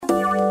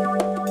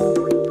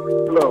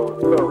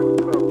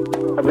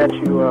I met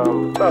you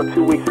about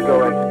 2 weeks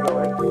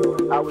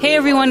ago. Hey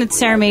everyone, it's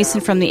Sarah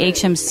Mason from the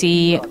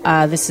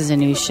HMC. This is a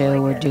new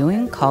show we're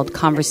doing called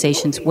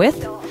Conversations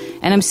With.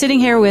 And I'm sitting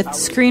here with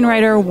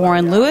screenwriter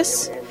Warren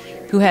Lewis,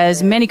 who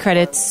has many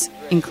credits,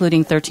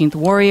 including 13th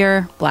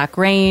Warrior, Black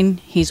Rain.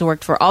 He's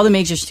worked for all the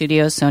major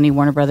studios, Sony,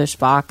 Warner Brothers,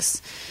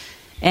 Fox.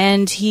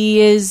 And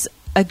he is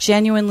a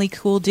genuinely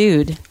cool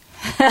dude.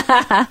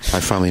 I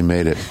finally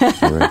made it.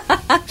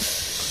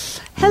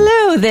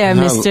 Hello there,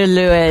 Mr.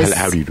 Lewis.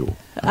 How do you do?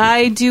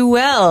 I do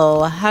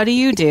well. How do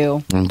you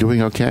do? I'm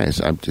doing okay.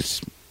 I'm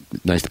just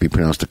nice to be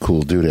pronounced a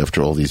cool dude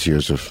after all these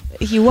years of...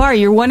 You are.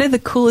 You're one of the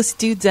coolest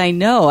dudes I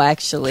know,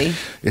 actually.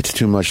 It's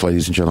too much,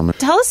 ladies and gentlemen.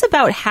 Tell us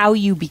about how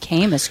you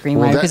became a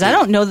screenwriter, because I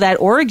don't know that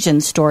origin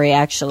story,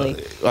 actually.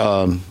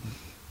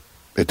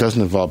 It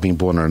doesn't involve being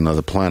born on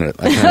another planet.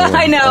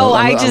 I know.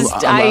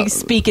 I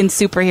speak in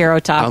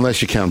superhero talk.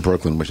 Unless you count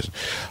Brooklyn, which is...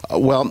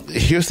 well,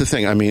 here's the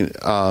thing. I mean...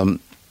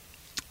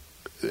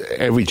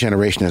 every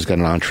generation has got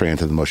an entree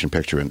into the motion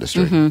picture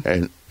industry,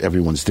 and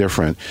everyone's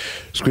different.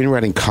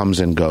 Screenwriting comes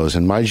and goes.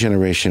 And my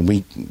generation,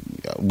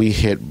 we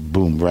hit,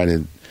 boom, right at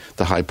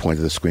the high point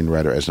of the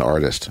screenwriter as an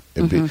artist.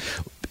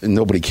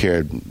 Nobody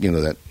cared,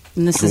 that.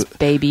 And this is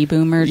baby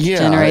boomer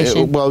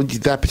generation? Well,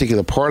 that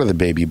particular part of the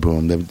baby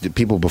boom, the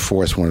people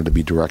before us wanted to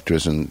be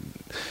directors, and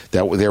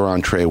their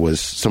entree was,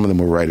 some of them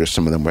were writers,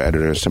 some of them were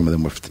editors, some of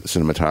them were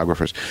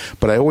cinematographers.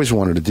 But I always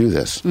wanted to do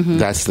this.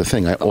 That's the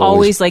thing. I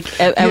always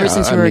ever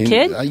since you were a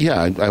kid?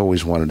 I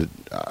always wanted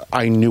to.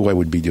 I knew I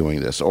would be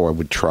doing this, or I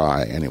would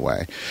try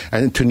anyway.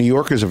 And to New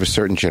Yorkers of a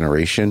certain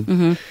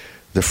generation,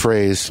 the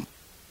phrase,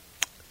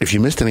 "If you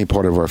missed any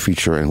part of our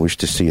feature and wish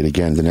to see it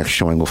again, the next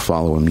showing will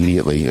follow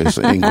immediately," is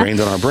ingrained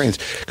on our brains,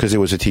 because it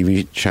was a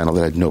TV channel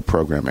that had no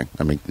programming.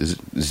 I mean,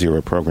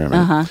 zero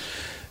programming.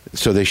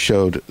 So they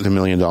showed the $1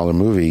 Million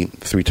Movie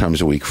 3 times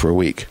a week for a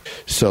week.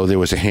 So there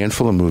was a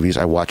handful of movies.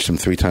 I watched them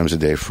 3 times a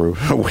day for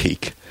a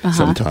week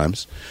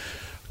sometimes,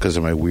 because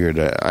of my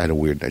I had a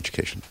weird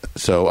education.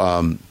 So,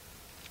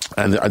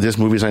 and there's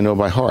movies I know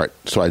by heart.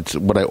 So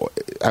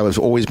I've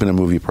always been a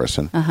movie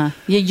person.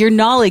 Your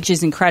knowledge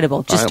is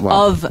incredible, just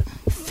of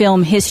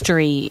film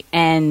history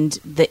and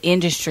the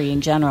industry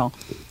in general.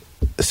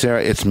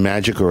 Sarah, it's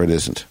magic or it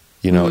isn't.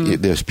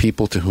 There's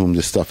people to whom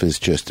this stuff is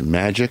just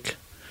magic.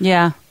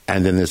 Yeah.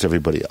 And then there's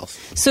everybody else.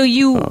 So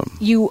you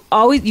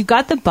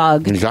got the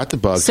bug. You got the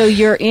bug. So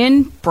you're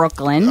in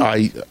Brooklyn.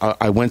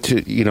 I went to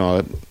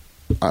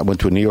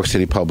a New York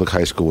City public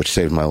high school, which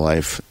saved my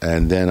life,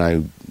 and then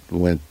I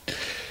went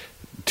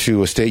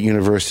to a state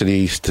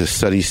university to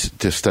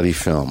study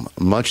film.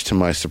 Much to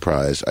my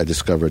surprise, I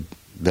discovered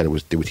that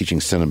they were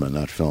teaching cinema,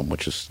 not film,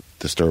 which is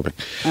disturbing.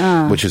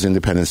 Which is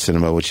independent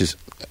cinema, which is,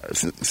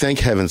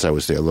 thank heavens I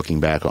was there looking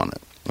back on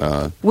it.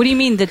 What do you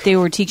mean that they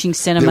were teaching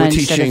cinema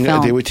instead of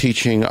film? They were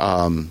teaching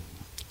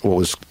what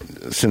was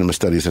cinema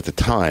studies at the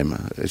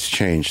time. It's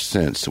changed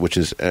since, which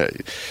is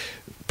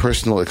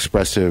personal,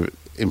 expressive,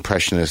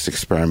 impressionist,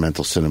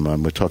 experimental cinema.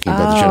 And we're talking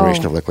about the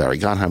generation of Larry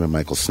Gottheim and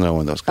Michael Snow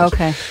and those guys.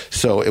 Okay.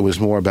 So it was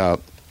more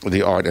about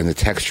the art and the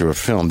texture of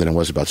film than it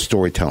was about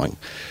storytelling.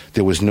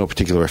 There was no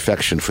particular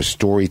affection for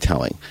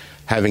storytelling.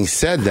 Having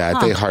said that,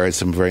 they hired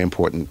some very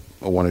important,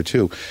 one or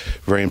two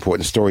very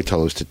important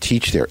storytellers to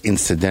teach there,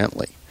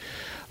 incidentally.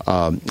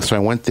 So I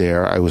went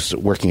there. I was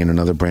working in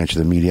another branch of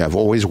the media. I've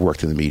always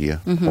worked in the media,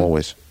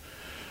 always.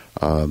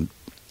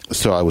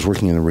 So I was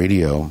working in the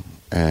radio,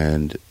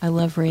 and I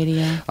love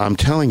radio. I'm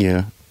telling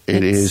you,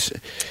 it is.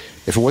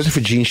 If it wasn't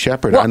for Gene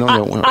Shepard, I don't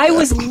know. I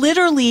was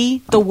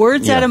literally, the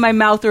words out of my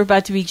mouth were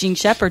about to be Gene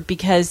Shepard,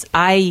 because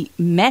I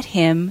met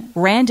him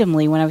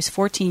randomly when I was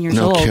 14 years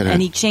old,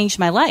 and he changed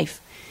my life.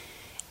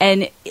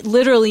 And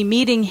literally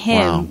meeting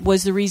him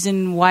was the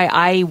reason why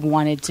I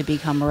wanted to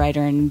become a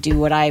writer and do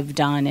what I've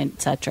done,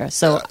 etc.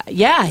 So,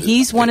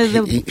 he's one of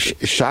the...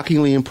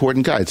 shockingly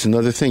important guy. It's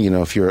another thing,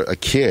 if you're a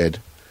kid,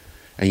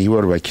 and you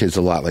wrote about kids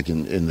a lot, like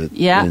in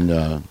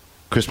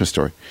Christmas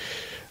Story.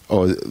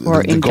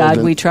 Or in God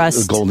We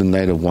Trust. The Golden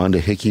Night of Wanda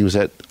Hickey was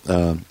at...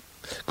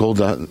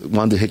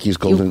 Wanda Hickey's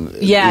Golden...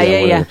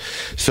 Yeah.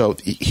 So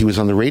he was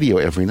on the radio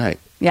every night.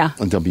 Yeah.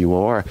 On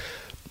WOR.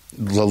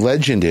 The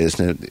legend is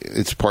that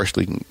it's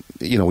partially,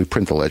 we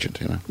print the legend,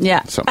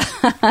 Yeah. So,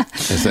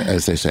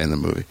 as they say in the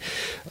movie.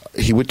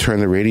 He would turn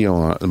the radio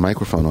on, the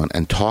microphone on,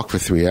 and talk for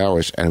 3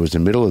 hours, and it was the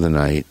middle of the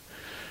night.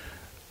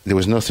 There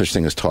was no such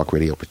thing as talk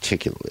radio,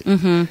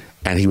 particularly.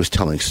 And he was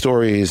telling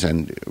stories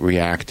and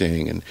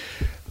reacting, and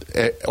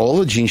all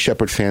the Gene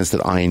Shepard fans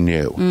that I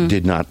knew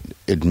did not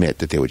admit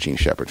that they were Gene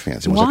Shepard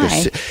fans. It was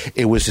Why?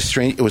 It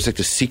was like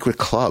a secret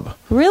club.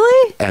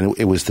 Really? And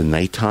it was the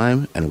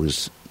nighttime, and it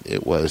was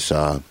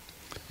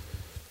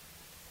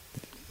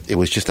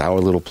just our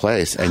little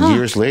place. And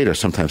years later,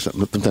 sometimes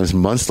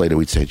months later,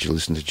 we'd say, "Did you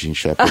listen to Gene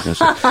Shepard?"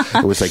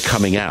 It was like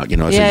coming out,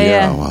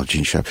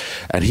 Gene Shepard.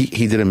 And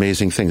he did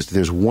amazing things.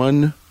 There's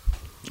one,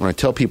 when I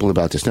tell people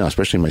about this now,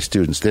 especially my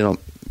students, they don't,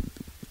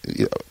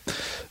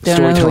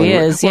 don't know who he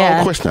is. Well, Yeah,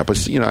 of course not.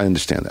 But I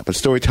understand that. But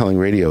storytelling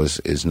radio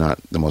is not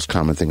the most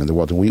common thing in the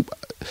world. And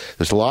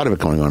there's a lot of it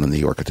going on in New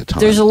York at the time.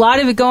 there's a lot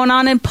of it going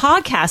on in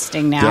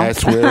podcasting now.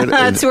 That's where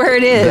That's where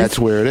it is. That's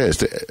where it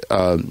is.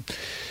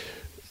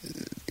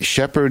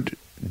 Shepard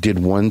did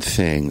one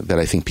thing that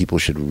I think people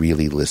should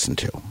really listen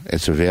to.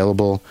 It's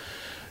available.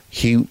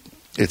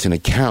 It's an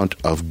account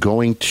of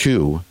going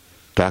to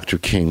Dr.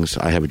 King's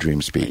I Have a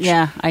Dream speech.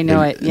 Yeah, I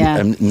know it. Yeah.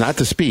 And not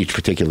the speech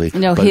particularly.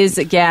 No, but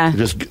yeah.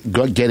 just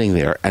getting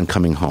there and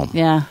coming home.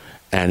 Yeah.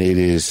 And it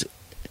is,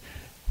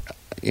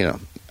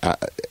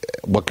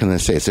 what can I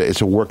say?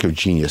 It's a work of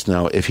genius.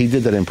 Now, if he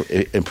did that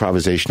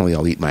improvisationally,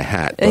 I'll eat my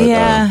hat.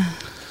 But,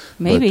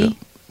 maybe.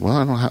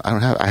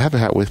 I have a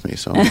hat with me,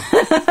 so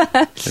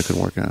it could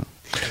work out.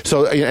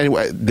 So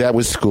anyway, that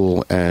was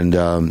school, and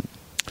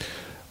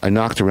I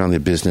knocked around the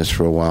business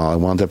for a while. I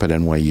wound up at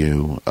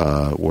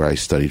NYU, where I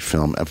studied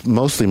film.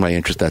 Mostly my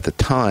interest at the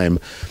time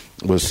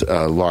was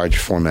large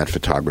format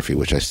photography,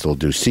 which I still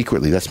do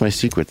secretly. That's my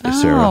secret,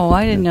 Sarah. Oh,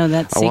 I didn't know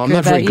that secret. Well, I'm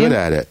not very about good you.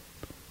 at it.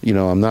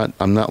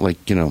 I'm not like,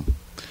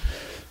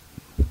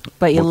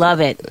 But you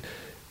love it.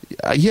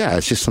 Yeah,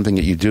 it's just something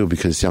that you do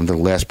because I'm the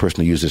last person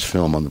to use this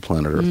film on the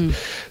planet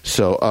Earth.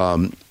 So,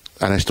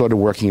 and I started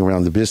working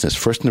around the business.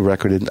 First in the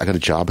record, I got a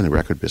job in the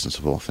record business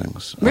of all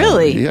things.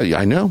 Really? Yeah,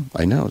 I know.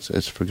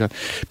 It's forgotten.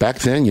 Back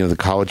then, the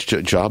college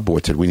job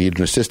board said we needed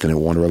an assistant at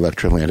Warner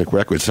Electro-Atlantic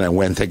Records, and I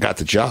went and got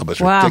the job. It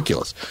was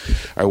ridiculous.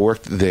 I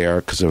worked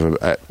there because of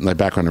my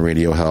background in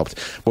radio helped.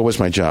 What was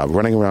my job?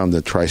 Running around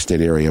the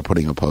tri-state area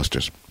putting up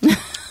posters.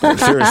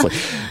 Seriously.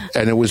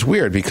 And it was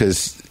weird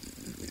because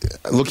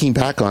looking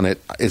back on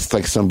it, it's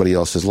like somebody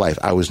else's life.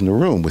 I was in a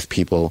room with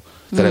people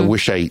that I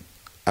wish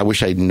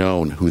I'd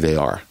known who they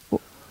are.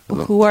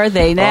 Who are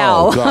they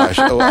now? Oh, gosh.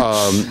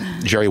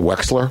 Jerry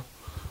Wexler,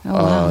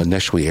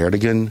 Neshwe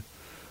Erdogan,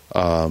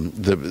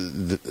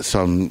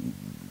 some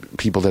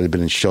people that had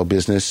been in show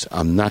business.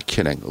 I'm not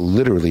kidding.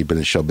 Literally been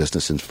in show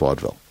business in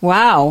vaudeville.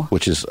 Wow.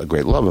 Which is a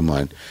great love of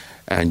mine.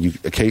 And you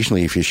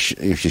occasionally, if you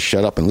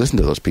shut up and listen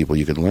to those people,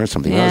 you could learn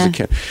something. When I was a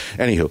kid.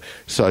 Anywho,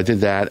 so I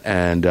did that,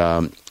 and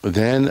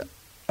then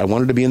I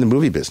wanted to be in the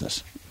movie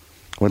business.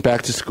 Went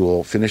back to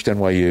school, finished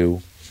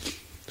NYU,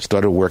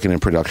 started working in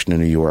production in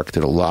New York.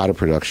 Did a lot of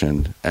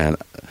production and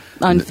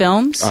on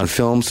films,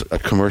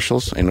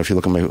 commercials. And if you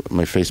look at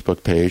my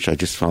Facebook page, I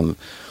just found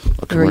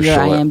a commercial.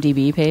 Or your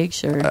IMDb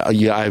page, or I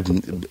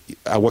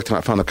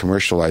found a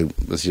commercial. I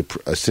was the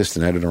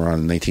assistant editor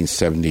on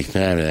 1970,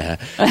 and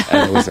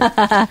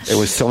it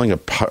was selling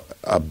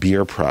a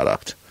beer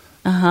product.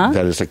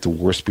 That is like the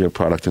worst beer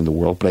product in the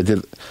world. But I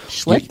did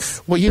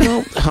Schlitz. Well, you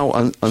know how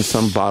on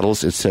some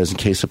bottles it says in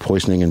case of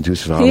poisoning,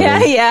 induce vomiting.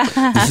 Yeah.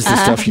 This is the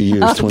stuff you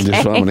use to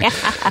induce vomiting.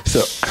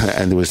 So,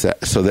 and there was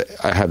that. So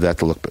that I have that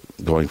to look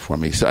going for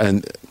me. So,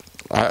 and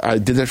I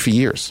did that for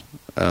years.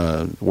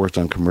 Worked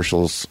on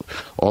commercials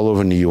all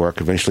over New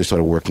York. Eventually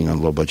started working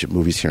on low budget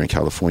movies here in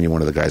California.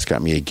 One of the guys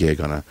got me a gig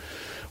on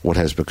what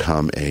has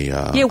become a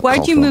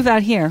why'd you move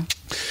out here?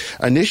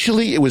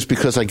 Initially, it was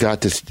because I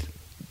got this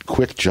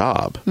quick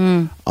job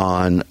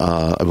on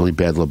a really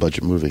bad low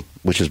budget movie,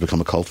 which has become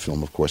a cult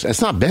film, of course. And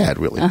it's not bad,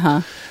 really.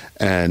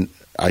 And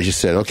I just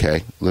said,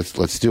 okay,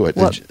 let's do it.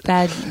 What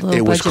bad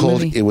low budget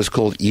movie? It was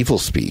called Evil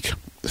Speak.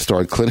 It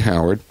starred Clint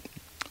Howard.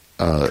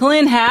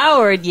 Clint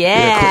Howard,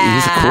 yeah.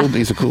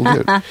 He's a cool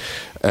dude.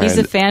 He's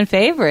a fan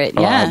favorite,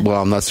 yeah.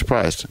 Well, I'm not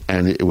surprised.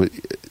 And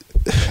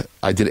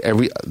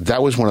that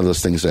was one of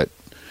those things that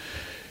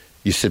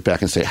you sit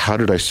back and say, how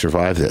did I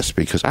survive this?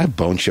 Because I have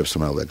bone chips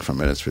in my leg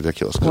from it. It's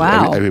ridiculous.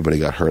 Wow. Everybody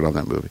got hurt on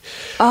that movie.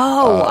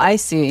 Oh, I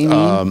see what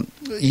you mean.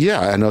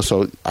 Yeah, and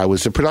also I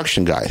was a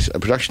production guy, a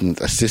production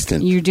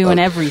assistant. You're doing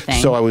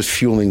everything. So I was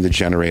fueling the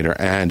generator,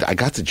 and I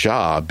got the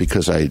job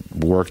because I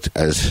worked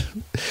as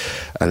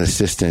an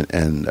assistant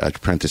and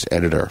apprentice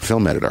editor,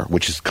 film editor,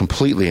 which is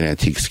completely an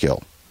antique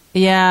skill.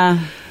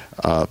 Yeah.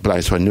 So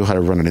I knew how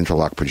to run an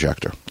interlock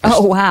projector.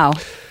 Oh, wow.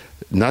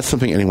 Not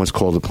something anyone's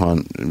called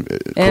upon.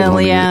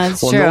 It's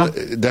true. No,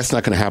 that's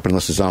not going to happen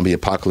unless the zombie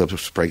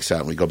apocalypse breaks out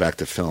and we go back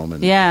to film.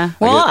 And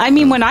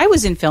when I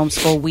was in film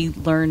school, we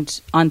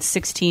learned on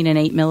 16 and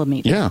 8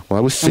 millimeter. Yeah, well,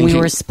 I was syncing. And we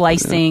were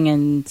splicing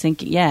and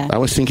syncing. Yeah, I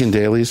was syncing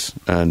dailies,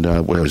 and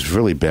I was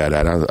really bad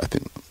at it. I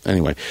think.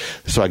 Anyway,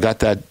 so I got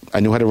that. I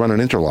knew how to run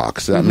an interlock,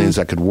 so that means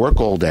I could work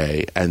all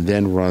day and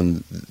then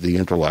run the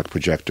interlock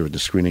projector in the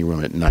screening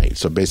room at night.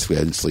 So basically, I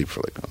didn't sleep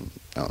for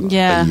a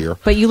year.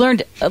 But you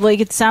learned,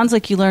 it sounds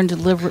like you learned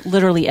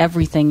literally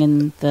everything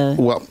in the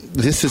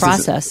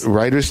process.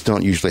 Writers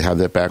don't usually have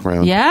that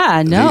background.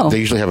 Yeah, no. They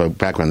usually have a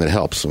background that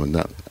helps.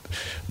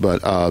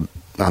 But I'm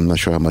not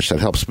sure how much that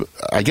helps. But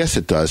I guess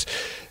it does.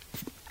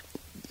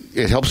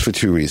 It helps for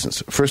two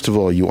reasons. First of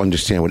all, you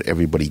understand what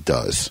everybody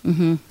does.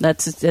 Mm-hmm.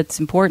 That's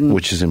important.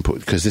 Which is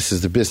important because this is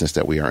the business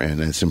that we are in,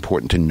 and it's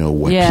important to know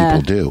what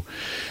people do.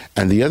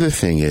 And the other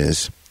thing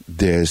is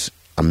there's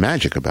a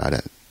magic about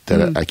it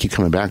that I keep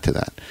coming back to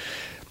that.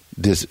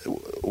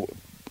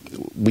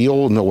 We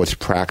all know what's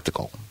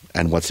practical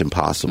and what's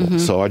impossible.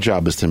 So our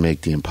job is to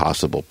make the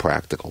impossible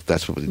practical.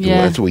 That's what we do.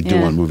 That's what we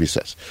do on movie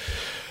sets.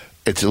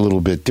 it's a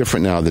little bit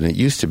different now than it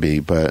used to be,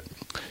 but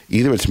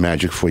either it's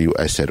magic for you,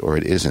 I said, or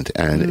it isn't.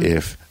 And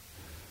if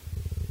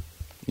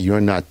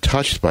you're not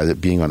touched by it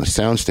being on a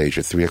soundstage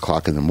at 3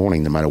 o'clock in the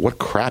morning, no matter what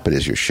crap it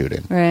is you're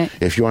shooting. Right.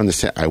 If you're on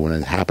the when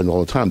it happened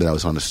all the time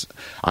that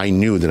I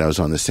knew that I was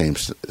on the same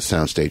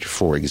soundstage,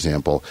 for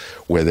example,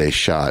 where they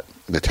shot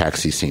the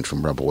taxi scene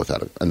from Rebel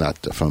Without not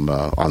from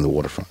On the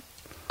Waterfront.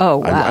 Oh,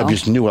 wow. I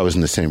just knew I was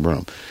in the same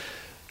room.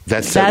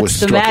 That's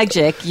the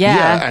magic, yeah.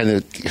 Yeah,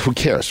 and who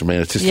cares? I mean,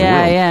 it's just a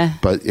room. Yeah.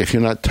 But if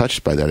you're not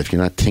touched by that, if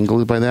you're not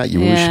tingled by that, you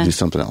really should do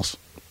something else.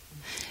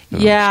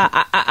 Yeah,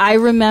 I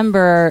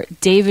remember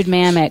David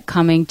Mamet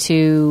coming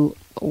to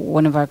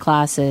one of our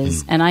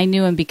classes, and I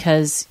knew him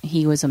because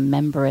he was a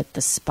member at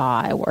the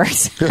spa I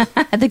worked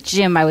at the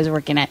gym I was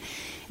working at.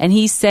 And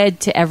he said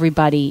to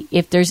everybody,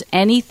 if there's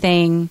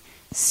anything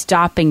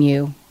stopping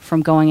you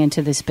from going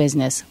into this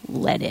business,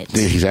 let it.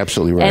 He's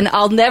absolutely right. And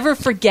I'll never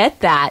forget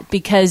that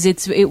because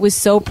it was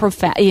so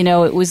profound. You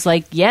know, it was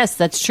like, yes,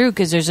 that's true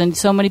because there's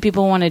so many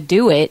people want to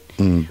do it.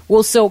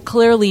 Well, so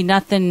clearly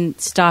nothing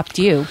stopped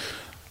you.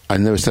 I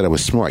never said I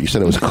was smart. You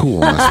said I was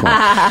cool. And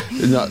I was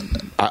smart.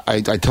 No,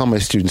 I tell my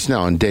students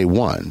now on day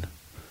one,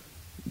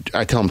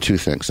 I tell them two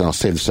things, and I'll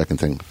save the second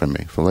thing from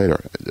me for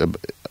later,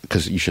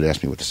 because you should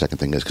ask me what the second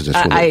thing is, because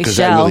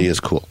that really is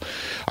cool.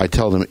 I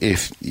tell them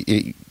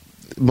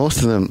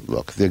most of them,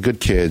 look, they're good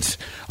kids.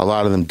 A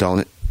lot of them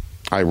don't.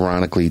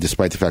 Ironically,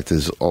 despite the fact that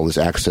there's all this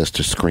access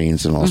to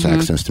screens and all this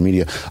access to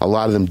media, a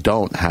lot of them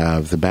don't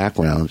have the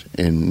background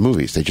in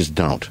movies. They just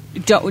don't.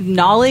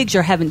 Knowledge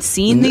or haven't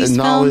seen these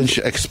knowledge,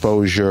 films?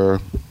 Exposure.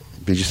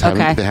 They just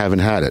haven't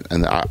had it.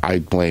 And I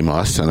blame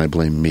us and I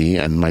blame me,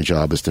 and my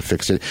job is to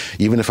fix it.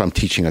 Even if I'm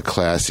teaching a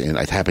class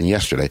it happened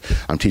yesterday,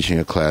 I'm teaching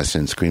a class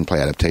in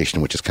screenplay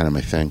adaptation, which is kind of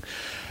my thing.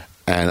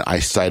 And I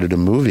cited a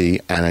movie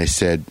and I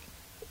said,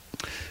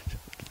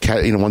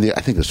 I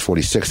think it was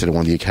 46 that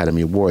won the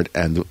Academy Award,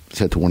 and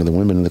said to one of the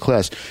women in the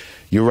class,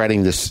 you're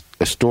writing a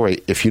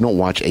story. If you don't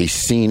watch a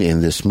scene in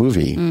this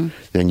movie,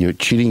 then you're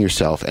cheating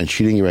yourself and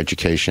cheating your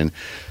education.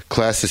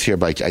 Class is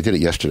hereby, I did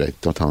it yesterday,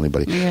 don't tell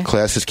anybody. Yeah.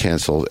 Class is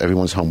canceled.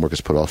 Everyone's homework is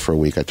put off for a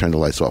week. I turned the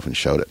lights off and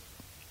showed it.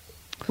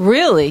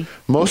 Really?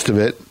 Most of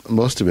it.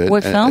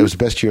 What film? It was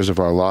Best Years of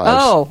Our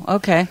Lives. Oh,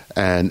 okay.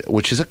 And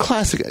which is a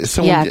classic.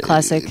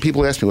 Classic.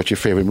 People ask me, what's your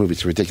favorite movie?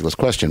 It's a ridiculous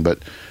question, but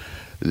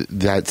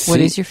what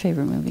is your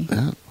favorite movie?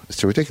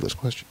 It's a ridiculous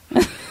question.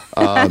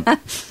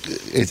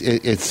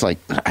 It's like,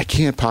 I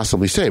can't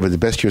possibly say, but The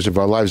Best Years of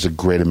Our Lives is a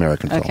great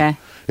American film. Okay.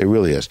 It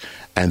really is.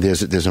 And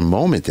there's a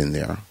moment in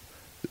there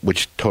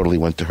which totally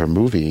went to her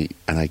movie,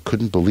 and I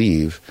couldn't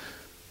believe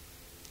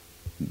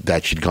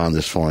that she'd gone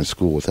this far in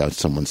school without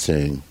someone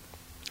saying,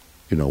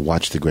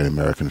 watch the great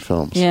American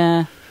films.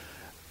 Yeah.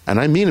 And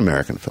I mean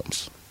American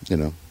films,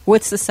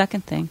 What's the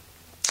second thing?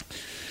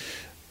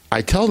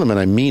 I tell them,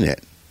 and I mean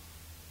it.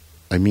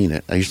 I mean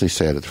it. I usually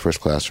say it at the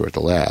first class or at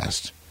the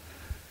last,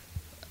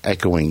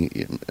 echoing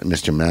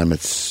Mr.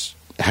 Mamet's,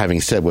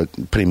 having said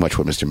pretty much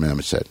what Mr.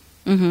 Mamet said.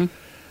 Mm-hmm.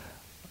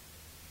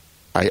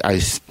 I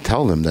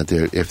tell them that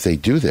if they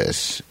do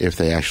this, if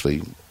they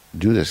actually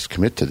do this,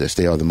 commit to this,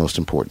 they are the most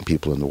important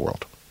people in the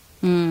world.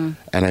 And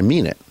I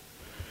mean it,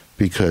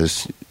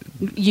 because...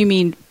 You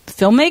mean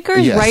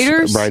filmmakers, yes,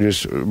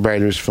 writers?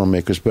 Writers,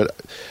 filmmakers, but...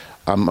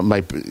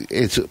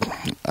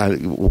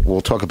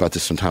 we'll talk about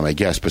this sometime, I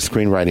guess, but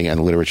screenwriting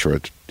and literature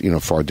are,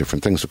 far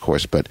different things, of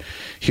course. But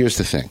here's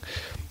the thing.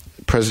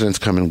 Presidents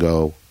come and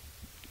go.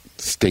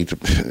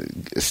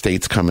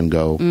 States come and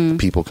go.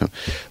 People come.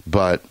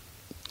 But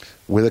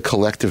with a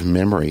collective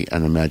memory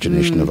and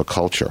imagination of a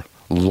culture,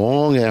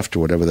 long after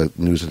whatever the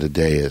news of the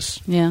day is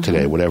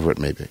today, whatever it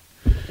may be,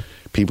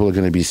 people are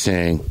going to be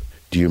saying,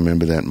 do you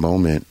remember that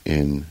moment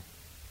in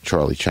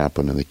Charlie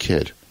Chaplin and the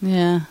Kid?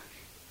 Yeah.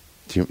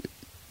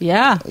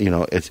 Yeah.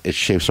 It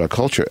shapes our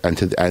culture, and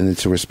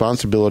it's a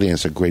responsibility, and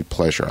it's a great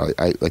pleasure.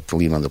 I like to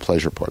lean on the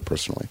pleasure part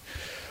personally,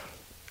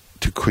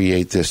 to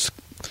create this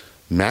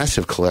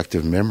massive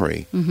collective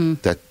memory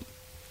that,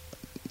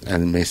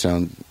 and it may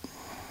sound,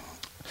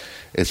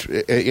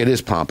 it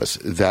is pompous,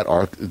 that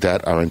our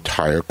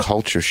entire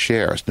culture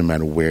shares, no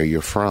matter where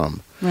you're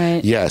from.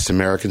 Right. Yes,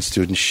 American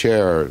students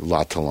share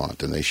La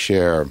Talente, and they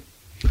share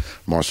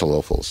Marcel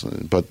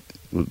Ophuls, but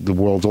the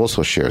world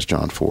also shares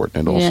John Ford,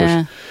 and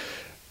also.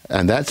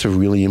 And that's a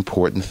really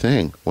important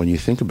thing when you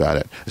think about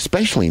it,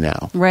 especially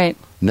now. Right.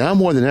 Now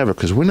more than ever,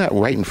 because we're not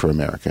writing for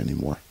America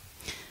anymore.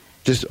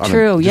 True.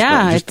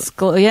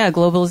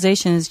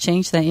 Globalization has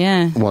changed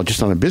that, Well,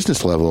 just on a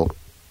business level,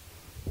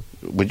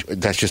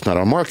 that's just not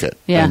our market.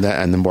 Yeah.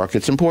 And the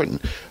market's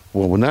important.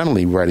 Well, we're not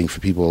only writing for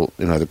people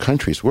in other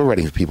countries, we're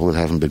writing for people that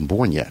haven't been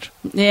born yet.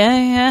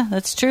 Yeah,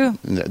 that's true.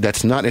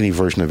 That's not any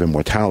version of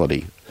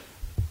immortality.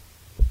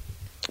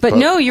 But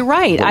no, you're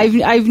right.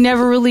 I've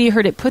never really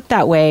heard it put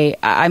that way.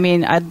 I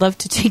mean, I'd love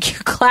to take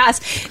your class.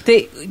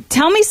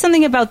 Tell me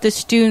something about the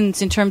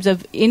students in terms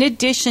of, in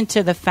addition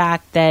to the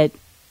fact that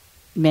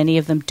many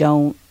of them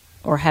don't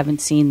or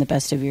haven't seen the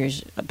best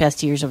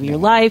years of your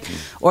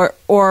life,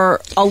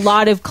 or a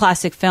lot of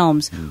classic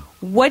films.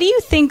 What do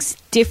you think's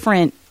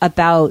different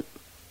about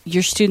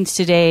your students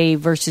today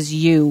versus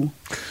you?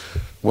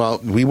 Well,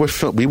 we were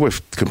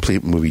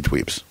complete movie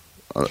dweebs.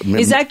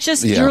 Is that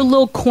just your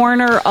little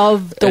corner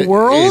of the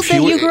world that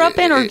you grew up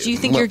in, or do you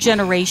think your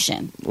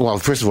generation? Well,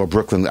 first of all,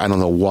 Brooklyn, I don't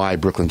know why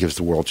Brooklyn gives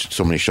the world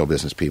so many show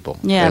business people.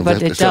 Yeah, and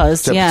but it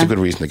does. It's a good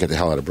reason to get the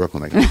hell out of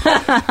Brooklyn, I guess.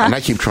 And I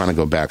keep trying to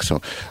go back.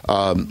 So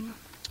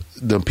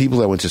the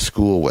people I went to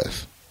school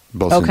with,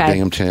 both in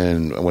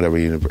Binghamton, whatever,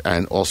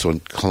 and also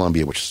in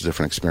Columbia, which is a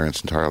different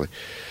experience entirely,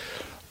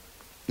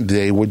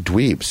 they were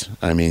dweebs.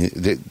 I mean,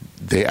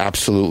 they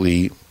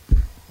absolutely...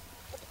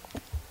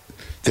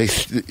 I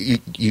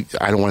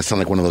don't want to sound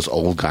like one of those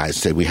old guys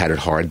say we had it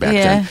hard back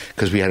then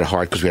because we had it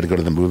hard because we had to go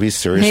to the movies.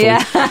 Seriously,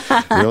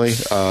 really?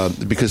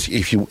 Because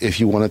if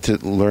you wanted to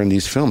learn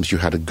these films, you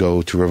had to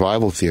go to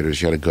revival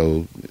theaters. You had to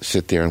go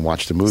sit there and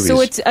watch the movies. So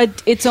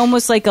it's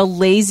almost like a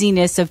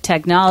laziness of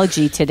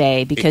technology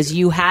today because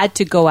you had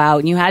to go out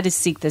and you had to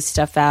seek this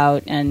stuff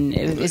out. And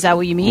is that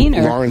what you mean?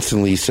 Or? Lawrence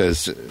and Lee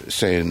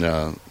saying.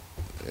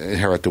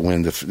 Inherit the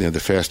Wind. The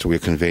faster we are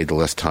conveyed, the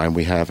less time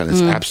we have, and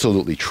it's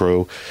absolutely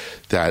true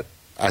that.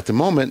 At the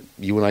moment,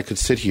 you and I could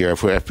sit here,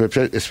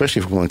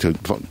 especially if we're willing to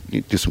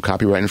do some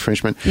copyright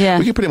infringement. Yeah.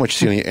 We could pretty much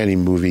see any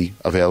movie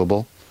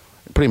available,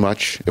 pretty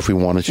much, if we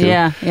wanted to.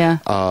 Yeah.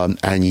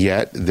 And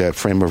yet, the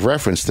frame of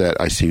reference that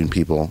I see in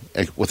people,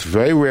 with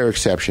very rare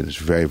exception, is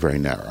very, very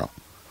narrow.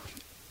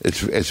 It's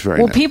very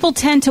narrow. People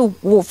tend to,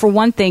 for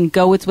one thing,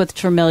 go with what's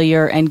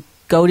familiar and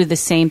go to the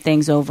same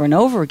things over and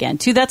over again.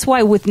 Too, that's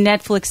why with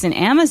Netflix and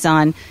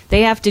Amazon,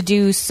 they have to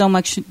do so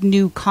much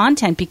new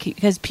content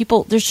because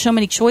there's so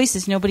many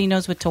choices. Nobody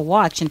knows what to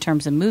watch in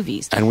terms of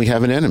movies. And we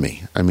have an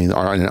enemy. I mean,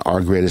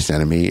 our greatest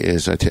enemy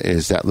is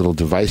that little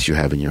device you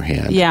have in your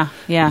hand. Yeah.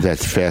 That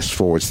fast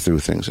forwards through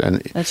things.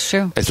 And that's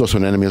true. It's also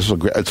an enemy.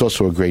 It's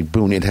also a great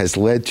boon. It has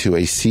led to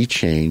a sea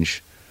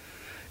change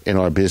in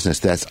our business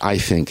that's, I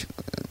think,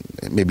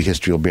 maybe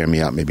history will bear me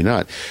out, maybe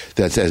not,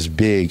 that's as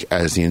big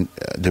as the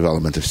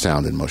development of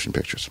sound in motion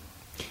pictures.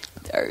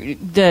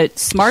 The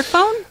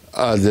smartphone?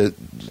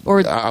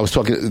 I was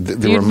talking...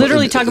 You're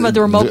literally talking about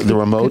the remote? The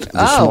remote, the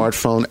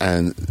smartphone,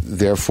 and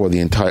therefore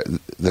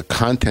the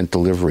content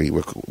delivery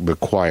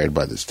required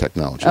by this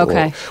technology.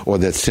 Okay. Or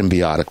that's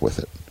symbiotic with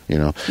it, you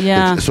know?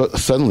 Yeah. So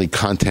suddenly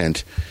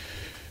content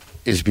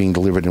is being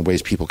delivered in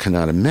ways people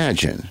cannot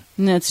imagine.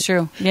 That's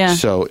true, yeah.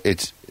 So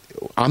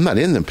I'm not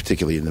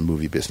particularly in the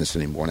movie business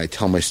anymore, and I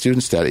tell my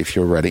students that if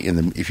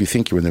you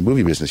think you're in the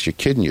movie business, you're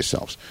kidding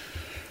yourselves.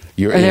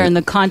 They're in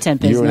the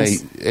content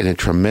business. You're in a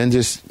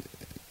tremendous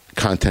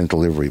content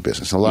delivery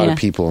business. A lot of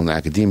people in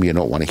academia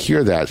don't want to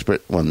hear that,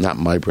 but not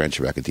my branch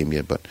of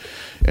academia, but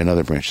in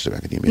other branches of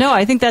academia. No,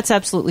 I think that's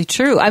absolutely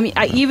true. I mean,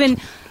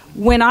 even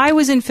when I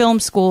was in film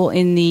school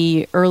in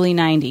the early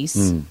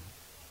 90s,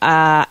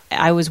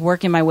 I was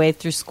working my way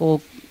through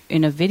school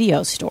in a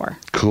video store.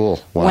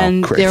 Cool. Wow.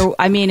 Great.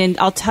 And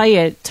I'll tell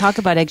you, talk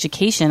about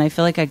education. I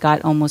feel like I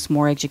got almost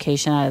more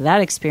education out of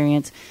that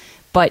experience.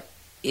 But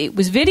it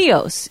was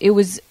videos. It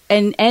was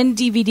and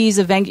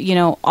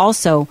DVDs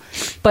also.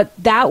 But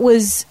that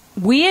was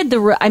we had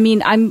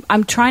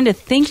I'm trying to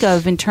think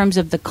of in terms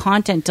of the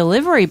content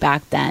delivery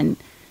back then.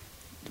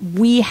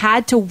 We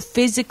had to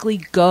physically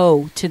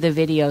go to the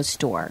video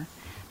store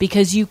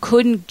because you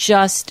couldn't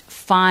just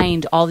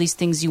find all these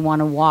things you want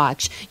to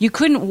watch. You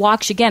couldn't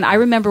watch again. I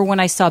remember when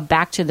I saw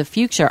Back to the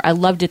Future, I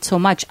loved it so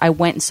much, I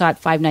went and saw it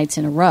 5 nights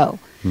in a row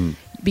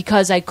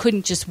because I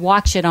couldn't just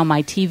watch it on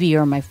my TV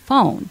or my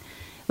phone.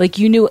 Like,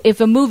 you knew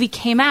if a movie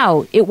came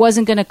out, it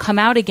wasn't going to come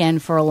out again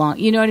for a long...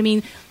 You know what I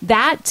mean?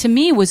 That, to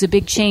me, was a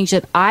big change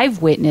that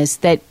I've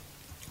witnessed, that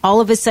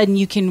all of a sudden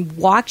you can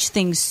watch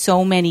things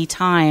so many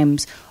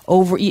times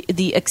over...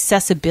 The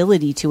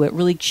accessibility to it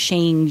really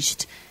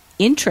changed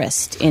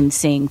interest in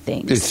seeing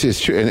things.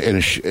 It's true.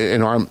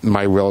 In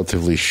my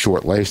relatively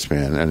short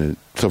lifespan, and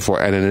so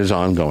far, and it is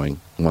ongoing,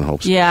 one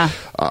hopes. Yeah.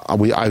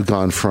 I've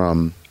gone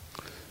from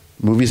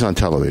movies on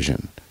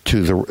television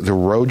to the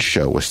road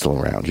show was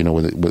still around. You know,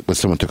 when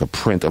someone took a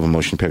print of a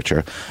motion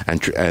picture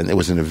and it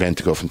was an event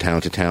to go from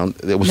town to town.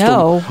 It was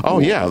still. Oh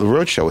yeah, the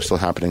road show was still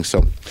happening.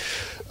 So,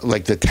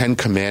 like the 10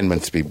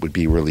 Commandments would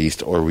be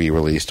released or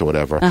re-released or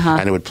whatever,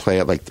 and it would play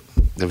at like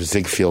the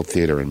Ziegfeld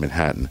Theater in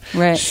Manhattan.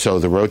 Right. So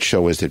the road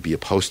show there'd be a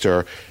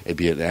poster, it'd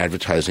be an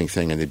advertising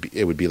thing, and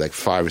it would be like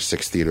 5 or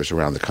 6 theaters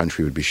around the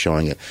country would be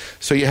showing it.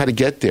 So you had to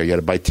get there, you had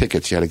to buy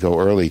tickets, you had to go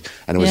early,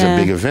 and it was a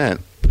big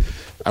event.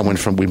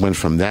 We went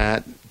from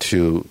that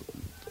to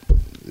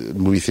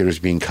movie theaters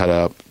being cut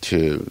up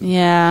to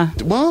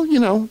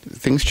well,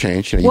 things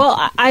change.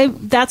 Well,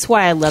 that's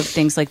why I love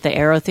things like the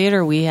Aero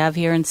Theater we have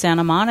here in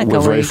Santa Monica.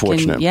 We're very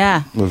fortunate.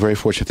 We're very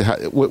fortunate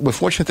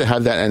to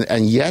have that,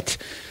 and yet,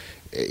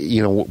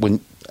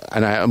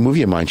 a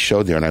movie of mine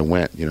showed there, and I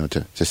went,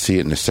 to see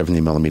it in a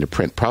 70 millimeter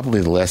print,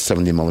 probably the last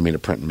 70 millimeter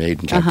print made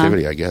in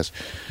captivity, I guess,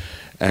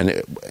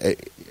 and.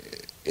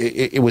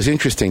 It was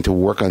interesting to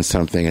work on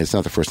something, and it's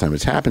not the first time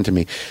it's happened to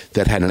me,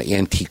 that had an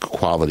antique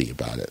quality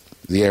about it.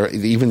 The air,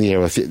 even the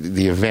air,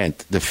 the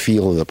event, the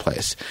feel of the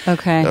place.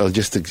 Okay.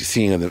 Just the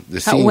scene of the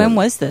scene. When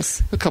was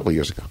this? A couple of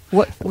years ago.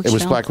 Which it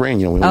was film? Black Rain.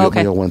 We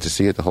all wanted to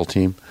see it. The whole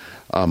team,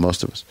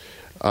 most of us.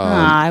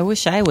 I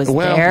wish I was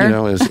well, there.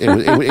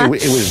 It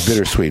was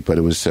bittersweet, but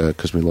it was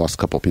because we lost a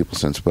couple of people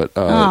since. But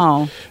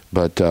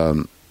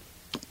the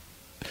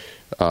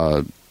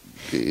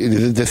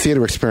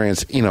theater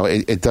experience,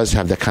 it does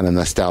have that kind of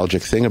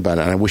nostalgic thing about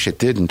it, and I wish it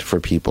didn't for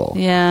people.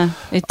 Yeah,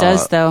 it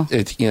does, though.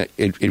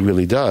 It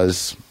really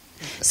does.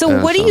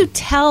 So what do you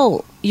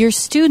tell your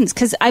students?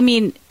 Because, I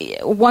mean,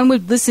 one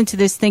would listen to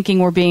this thinking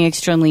we're being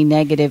extremely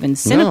negative and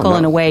cynical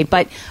in a way.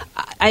 But,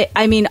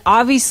 I mean,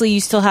 obviously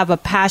you still have a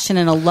passion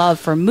and a love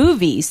for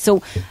movies. So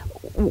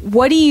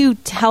what do you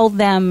tell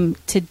them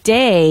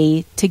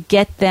today to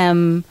get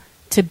them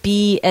to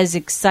be as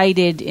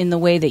excited in the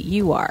way that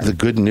you are? The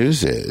good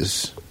news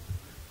is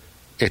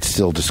it's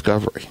still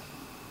discovery.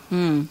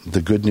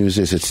 The good news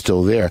is it's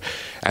still there.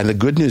 And the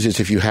good news is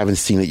if you haven't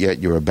seen it yet,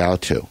 you're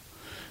about to.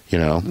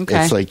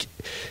 Okay. It's like,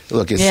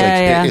 look,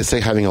 it's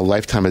like having a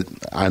lifetime.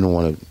 I don't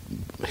want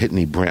to hit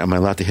any brand. Am I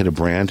allowed to hit a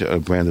brand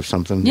of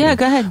something? Yeah,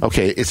 go ahead.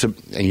 Okay,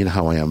 and you know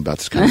how I am about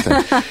this kind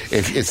of thing.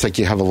 It's like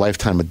you have a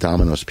lifetime of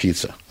Domino's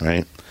Pizza,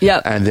 right?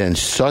 Yeah. And then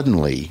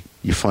suddenly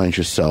you find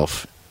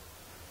yourself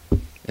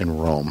in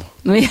Rome.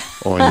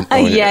 Or, and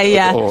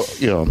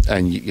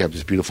you have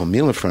this beautiful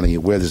meal in front of you.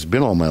 Where this has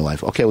been all my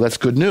life. Okay, well that's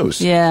good news.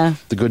 Yeah.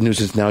 The good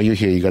news is now you're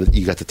here. You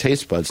got the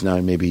taste buds.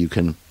 Now maybe you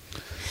can.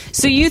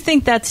 So you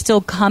think that's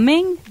still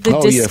coming? The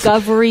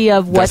discovery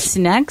of what's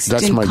next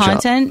in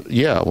content?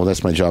 Yeah, well,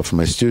 that's my job for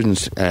my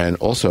students. And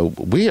also,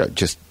 we are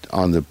just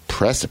on the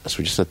precipice.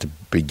 We're just at the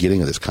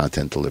beginning of this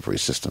content delivery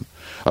system,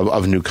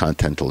 of new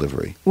content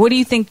delivery. What do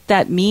you think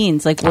that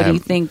means? Like, what do you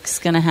think's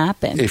going to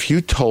happen? If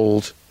you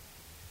told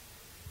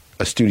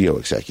a studio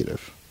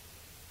executive,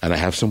 and I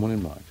have someone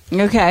in mind.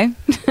 Okay.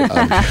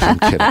 I'm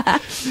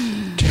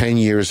kidding. 10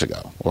 years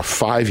ago, or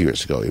 5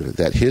 years ago even,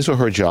 that his or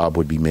her job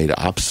would be made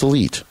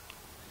obsolete.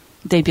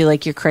 They'd be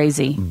like, you're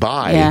crazy.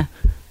 By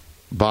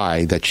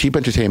that cheap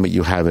entertainment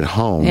you have at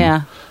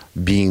home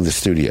being the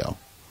studio.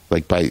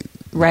 Like by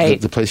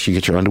the place you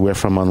get your underwear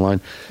from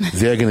online.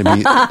 They're going to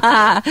be...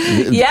 that's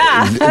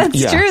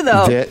true,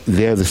 though.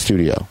 They're the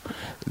studio.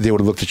 They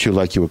would have looked at you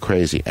like you were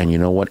crazy. And you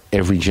know what?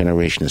 Every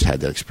generation has had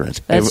that experience.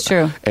 That's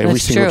true. Every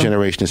single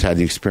generation has had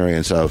the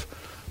experience of,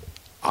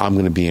 I'm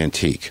going to be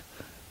antique.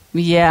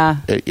 Yeah.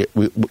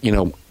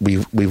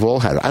 We've all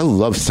had it. I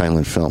love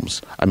silent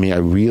films. I mean,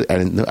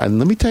 and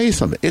let me tell you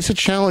something. It's a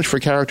challenge for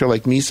a character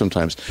like me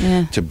sometimes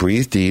to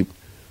breathe deep,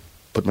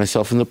 put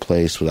myself in the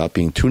place without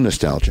being too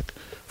nostalgic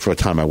for a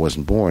time I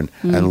wasn't born,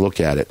 and look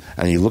at it.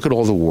 And you look at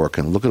all the work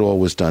and look at all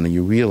was done, and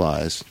you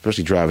realize,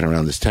 especially driving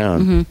around this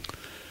town,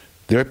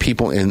 there are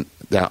people on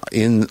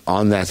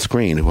that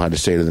screen who had to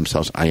say to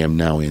themselves, I am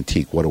now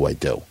antique. What do I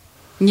do?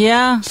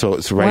 Yeah. So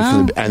it's right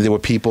from and there were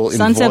people in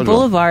Sunset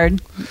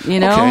Boulevard,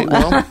 Okay,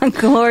 well,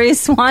 Gloria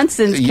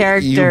Swanson's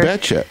character. You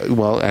betcha.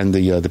 Well, and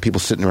the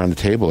people sitting around the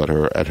table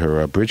at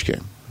her bridge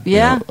game.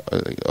 Yeah.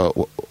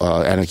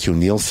 Anna Q.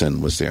 Nielsen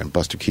was there, and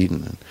Buster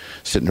Keaton, and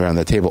sitting around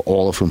that table,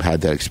 all of whom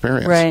had that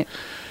experience. Right.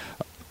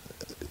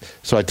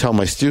 So I tell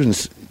my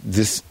students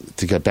this,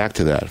 to get back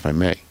to that, if I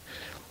may,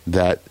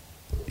 that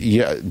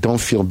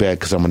don't feel bad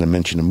because I'm going to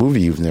mention a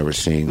movie you've never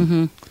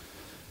seen.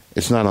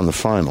 It's not on the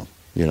final.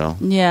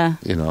 Yeah.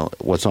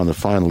 What's on the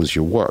final is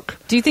your work.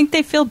 Do you think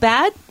they feel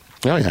bad?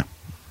 Oh, yeah.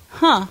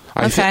 Huh.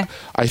 Okay.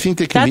 I think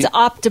they can. That's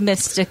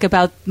optimistic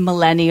about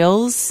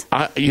millennials.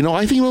 I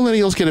think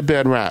millennials get a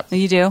bad rap.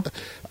 You do?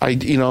 I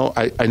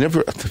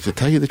never, to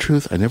tell you the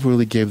truth, I never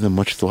really gave them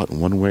much thought in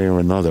one way or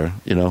another,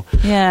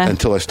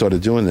 until I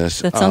started doing this.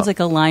 That sounds like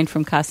a line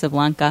from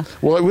Casablanca.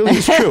 Well, it really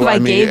is true. If I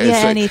gave you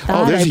any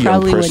thought, there's I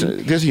probably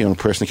wouldn't. There's a young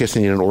person in case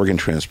they need an organ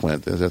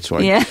transplant. That's why.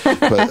 Yeah.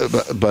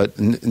 but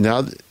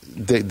now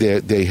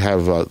they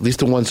have, at least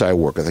the ones I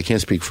work with, I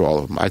can't speak for all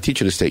of them. I teach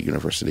at a state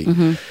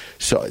university.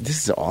 So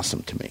this is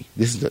awesome to me.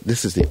 This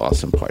is the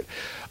awesome part.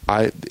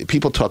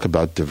 People talk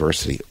about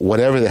diversity,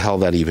 whatever the hell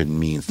that even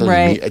means.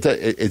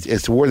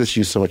 It's a word that's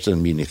used so much, it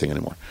doesn't mean anything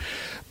anymore.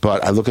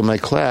 But I look at my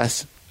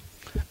class,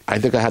 I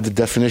think I have the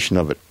definition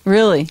of it.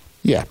 Really?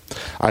 Yeah.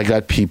 I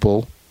got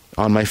people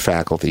on my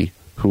faculty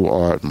who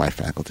are my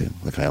faculty,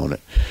 like I own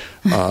it.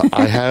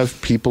 I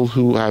have people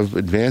who have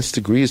advanced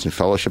degrees and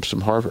fellowships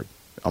from Harvard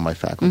on my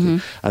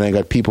faculty. And I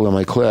got people in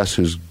my class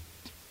whose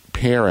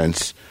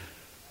parents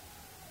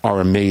are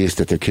amazed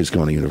that their kids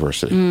going to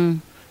university.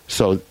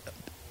 So...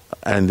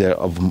 And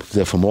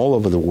they're from all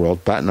over the world.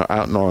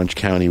 Out in Orange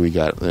County, we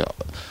got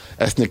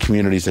ethnic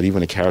communities that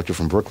even a character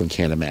from Brooklyn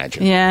can't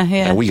imagine. Yeah.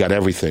 And we got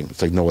everything.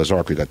 It's like Noah's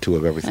Ark. We got two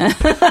of everything.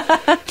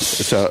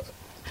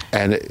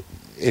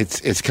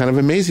 It's kind of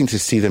amazing to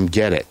see them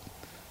get it,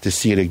 to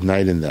see it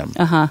ignite in them.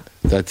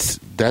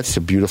 That's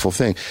a beautiful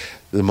thing.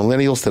 The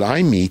millennials that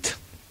I meet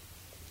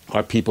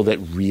are people that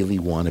really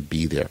want to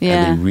be there,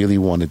 and they really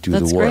want to do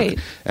the work, great.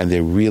 And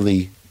they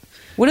really.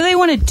 What do they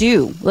want to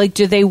do? Like,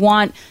 do they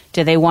want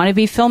to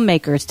be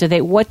filmmakers?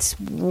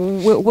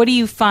 What are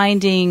you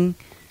finding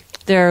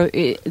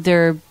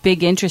their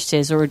big interest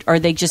is, or are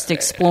they just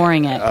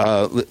exploring it?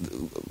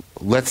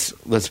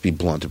 Let's be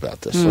blunt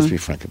about this. Let's be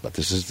frank about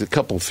this.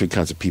 There's three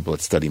kinds of people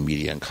that study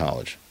media in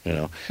college.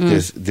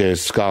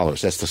 There's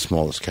scholars. That's the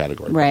smallest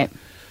category. Right.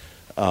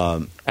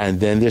 And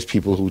then there's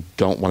people who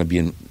don't want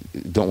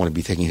to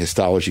be taking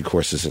histology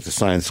courses at the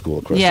science school.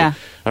 Of course. Yeah.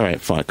 All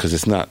right, fine, because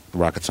it's not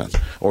rocket science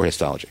or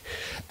histology.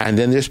 And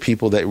then there's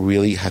people that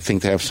really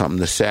think they have something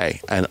to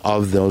say. And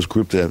of those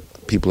group that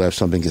people have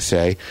something to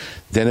say,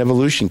 then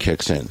evolution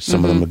kicks in.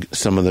 Some of them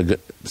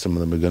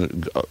are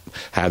going to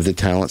have the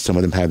talent. Some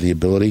of them have the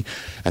ability.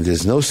 And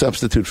there's no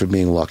substitute for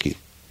being lucky.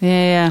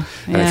 Yeah.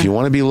 And if you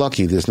want to be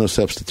lucky, there's no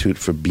substitute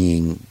for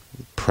being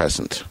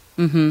present.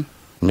 Mm-hmm.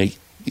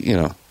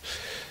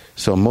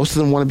 So most of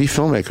them want to be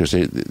filmmakers.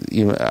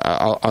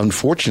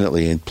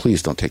 Unfortunately, and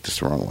please don't take this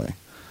the wrong way.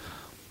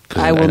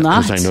 I will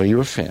not. Because I know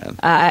you're a fan.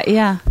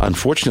 Yeah.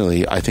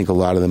 Unfortunately, I think a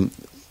lot of them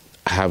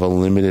have a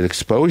limited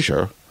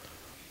exposure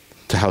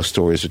to how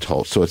stories are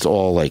told. So it's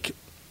all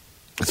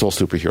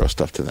superhero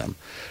stuff to them,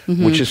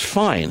 which is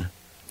fine.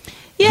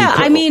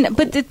 Yeah,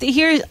 but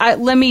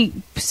let me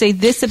say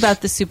this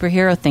about the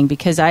superhero thing,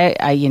 because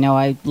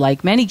I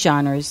like many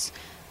genres,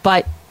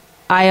 but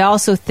I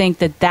also think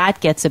that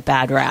gets a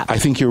bad rap. I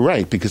think you're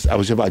right, because I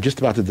was just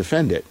about to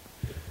defend it.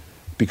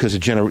 Because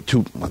two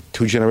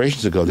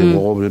generations ago, they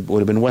all would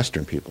have been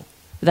Western people.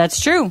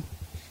 That's true.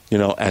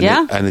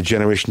 And the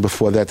generation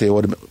before that, they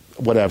would have been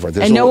whatever.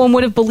 And no one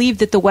would have believed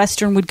that the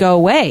Western would go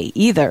away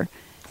either.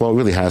 Well, it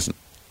really hasn't.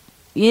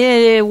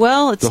 Yeah,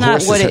 well, it's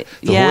not what it...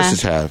 The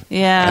horses have.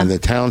 Yeah. And the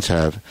towns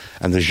have.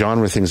 And the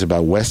genre things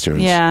about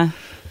Westerns. Yeah.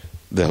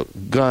 The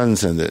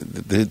guns and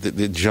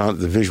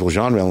the visual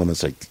genre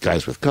elements, like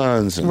guys with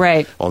guns and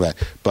right. all that.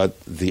 But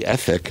the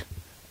ethic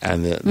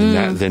and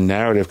the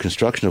narrative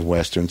construction of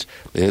Westerns,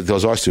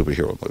 those are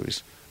superhero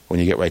movies when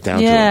you get right down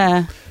to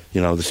it.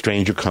 The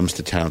stranger comes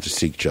to town to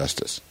seek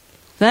justice.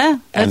 Yeah,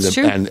 that's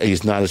true. And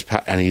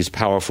he's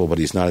powerful, but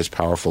he's not as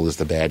powerful as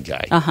the bad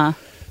guy. Uh-huh.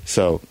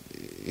 So,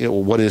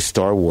 what is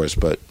Star Wars?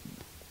 But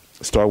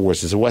Star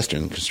Wars is a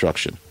Western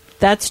construction.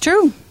 That's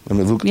true. I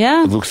mean, Luke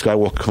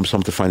Skywalker comes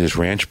home to find his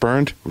ranch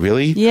burned.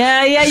 Really?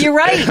 Yeah, you're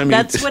right.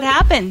 That's what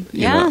happened.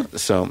 Yeah.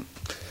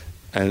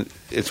 And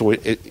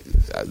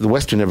the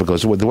Western never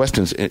goes. The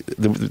Westerns,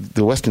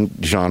 the Western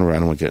genre. I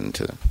don't want to get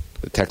into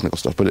the technical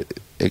stuff, but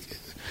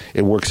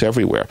it works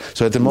everywhere.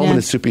 So at the moment,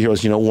 it's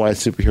superheroes. You know why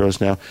it's superheroes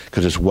now?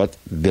 Because it's what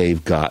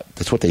they've got.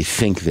 That's what they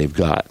think they've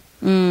got.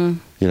 So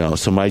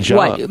my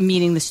job. What,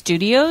 meaning the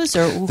studios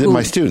or who?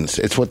 My students?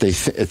 It's what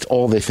it's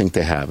all they think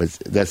they have.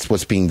 That's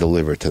what's being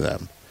delivered to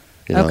them.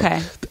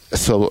 Okay.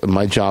 So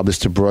my job is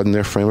to broaden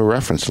their frame of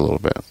reference a little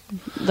bit.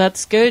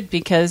 That's good,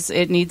 because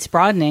it needs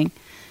broadening.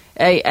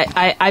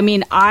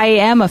 I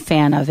am a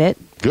fan of it.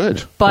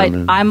 Good. But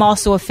I'm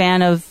also a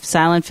fan of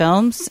silent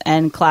films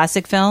and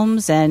classic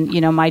films. And,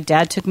 my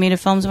dad took me to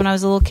films when I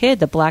was a little kid,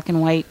 the black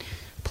and white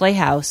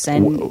Playhouse,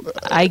 and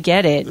I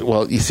get it.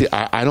 Well, you see,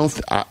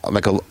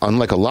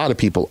 unlike a lot of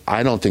people,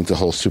 I don't think the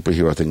whole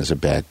superhero thing is a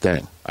bad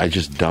thing. I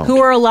just don't.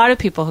 Who are a lot of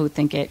people who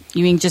think it?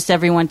 You mean just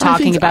everyone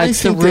talking about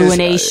the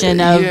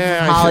ruination of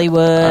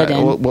Hollywood?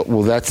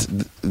 That's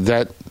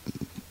that.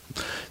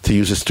 To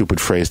use a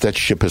stupid phrase, that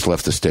ship has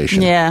left the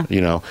station. Yeah.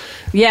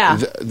 Yeah.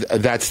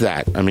 That's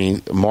that. I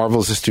mean,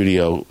 Marvel's a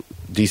studio,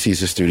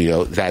 DC's a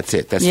studio. That's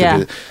it.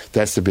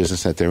 That's the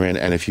business that they're in.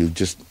 And if you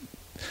just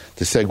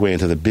to segue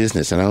into the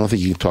business, and I don't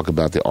think you can talk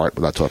about the art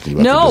without talking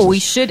about the business. No, we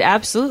should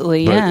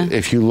absolutely. But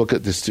if you look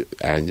at this,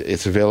 and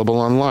it's available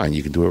online,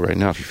 you can do it right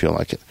now if you feel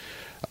like it.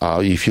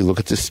 If you look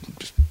at this,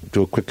 just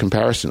do a quick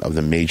comparison of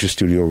the major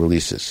studio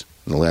releases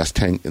in the last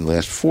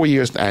 4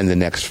 years and the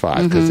next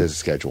 5, because there's a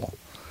schedule.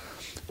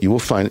 You will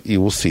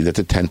see that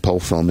the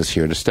tentpole film is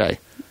here to stay.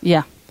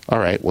 Yeah. All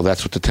right. Well,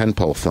 that's what the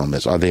tentpole film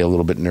is. Are they a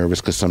little bit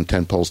nervous because some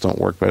tentpoles don't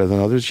work better than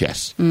others?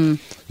 Yes.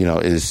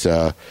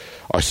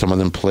 Are some of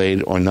them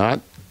played or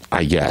not?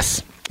 I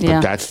guess.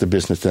 But that's the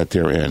business that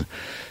they're in.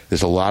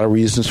 There's a lot of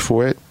reasons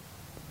for it.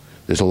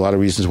 There's a lot of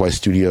reasons why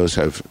studios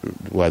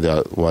why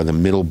the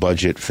middle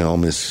budget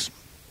film is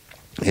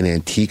an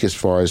antique as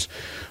far as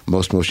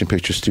most motion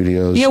picture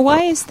studios. Yeah.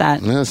 Why is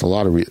that? There's a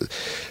lot of reasons.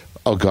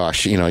 Oh,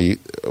 gosh,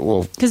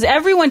 because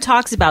everyone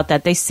talks about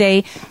that. They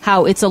say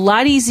how it's a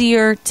lot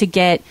easier to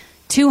get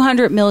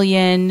 $200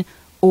 million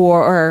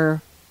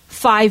or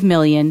 $5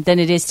 million than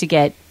it is to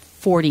get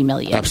 $40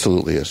 million.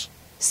 Absolutely is.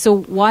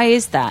 So why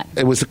is that?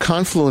 It was a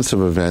confluence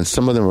of events.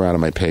 Some of them are out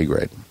of my pay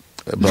grade.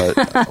 But,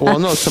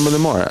 no, some of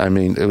them are. I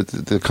mean,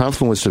 the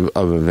confluence of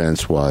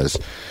events was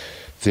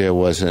there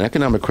was an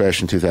economic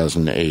crash in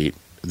 2008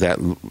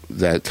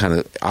 that kind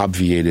of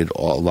obviated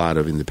a lot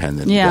of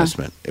independent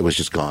investment. It was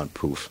just gone,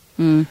 poof.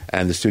 And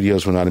the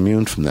studios were not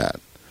immune from that.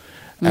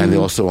 And they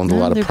also owned a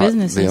lot of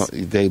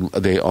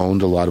they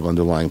owned a lot of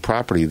underlying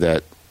property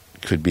that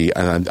could be,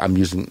 and I'm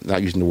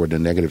not using the word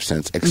in a negative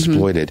sense,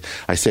 exploited.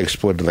 I say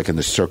exploited like in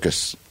the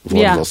circus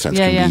vaudeville sense,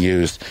 can be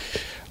used.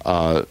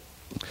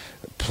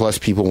 Plus,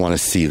 people want to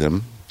see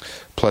them.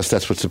 Plus,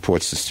 that's what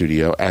supports the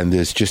studio. And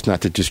there's just not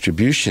the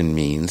distribution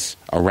means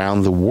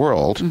around the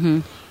world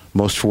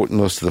Most of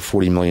the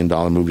 $40 million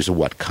movies are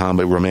what?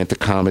 Romantic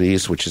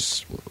comedies, which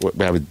is what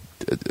we have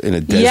in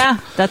a desert. Yeah,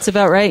 that's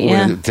about right. We're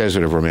Yeah, in a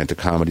desert of romantic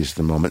comedies at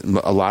the moment.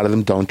 A lot of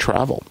them don't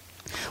travel.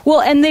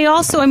 well, and they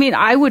also, I mean,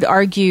 I would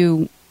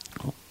argue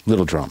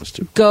Little dramas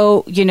too.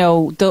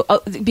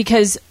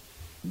 because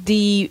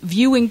the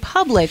viewing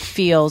public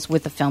feels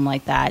with a film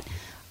like that,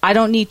 I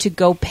don't need to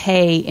go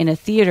pay in a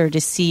theater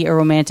to see a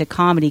romantic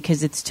comedy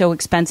because it's so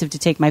expensive to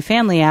take my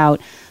family out.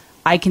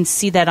 I can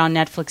see that on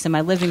Netflix in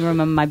my living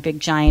room on my big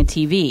giant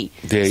TV.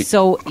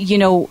 So,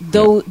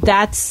 though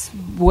that's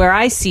where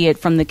I see it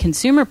from the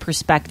consumer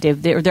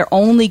perspective, they're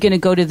only going to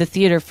go to the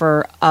theater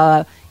for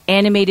a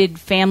animated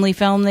family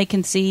film they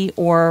can see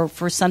or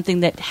for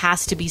something that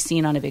has to be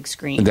seen on a big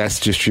screen. That's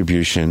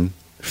distribution,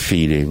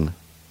 feeding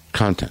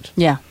content.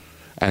 Yeah.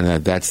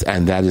 And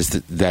that is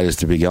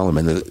the big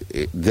element.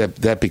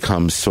 That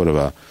becomes sort of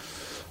a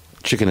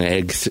chicken and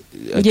egg,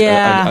 a chicken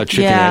and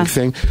egg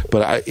thing.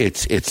 But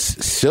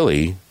it's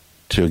silly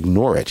to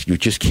ignore it. You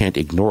just can't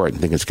ignore it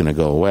and think it's going to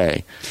go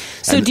away.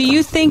 So, do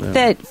you think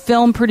that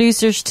film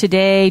producers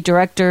today,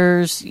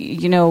 directors,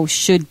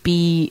 should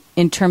be,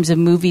 in terms of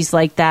movies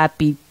like that,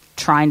 be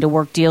trying to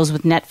work deals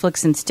with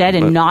Netflix instead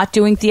and not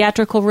doing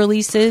theatrical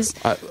releases?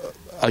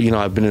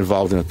 I've been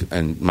involved in,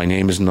 and my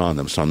name isn't on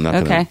them, so I'm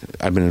not going to.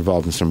 I've been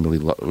involved in some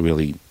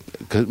really,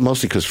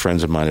 mostly because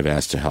friends of mine have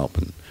asked to help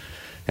and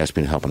asked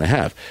me to help, and I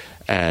have.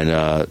 And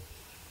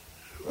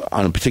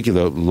on a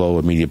particular low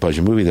immediate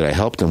budget movie that I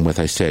helped them with,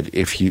 I said,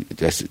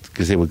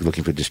 because they were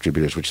looking for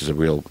distributors, which is a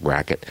real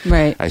racket.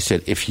 Right. I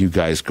said, if you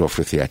guys go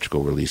for a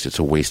theatrical release, it's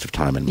a waste of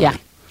time and money. Yeah.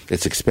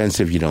 It's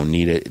expensive. You don't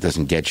need it. It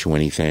doesn't get you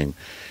anything.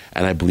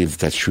 And I believe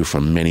that's true for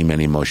many,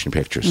 many motion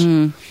pictures.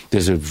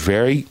 There's a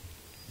very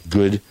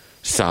good,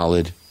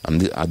 solid,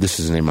 this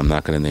is a name I'm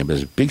not going to name, but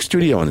there's a big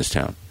studio in this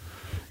town,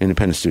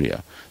 independent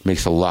studio.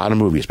 Makes a lot of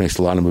movies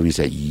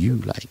that you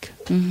like,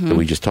 that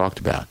we just talked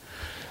about.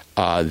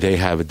 They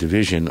have a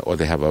division, or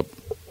they have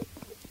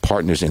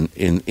partners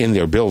in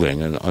their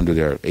building and under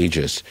their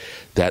aegis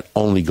that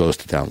only goes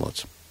to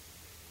downloads.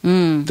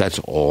 That's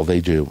all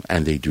they do,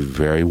 and they do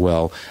very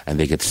well, and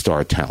they get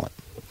star talent.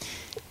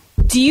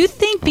 Do you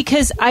think,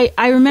 because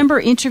I remember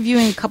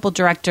interviewing a couple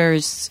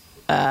directors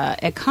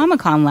at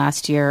Comic-Con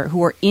last year who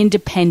were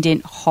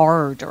independent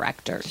horror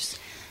directors,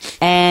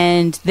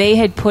 and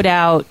they put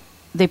out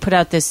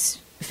this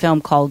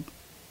film called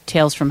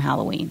Tales from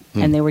Halloween,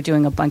 and they were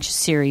doing a bunch of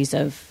series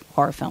of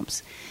horror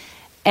films.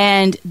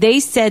 And they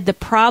said the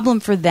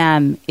problem for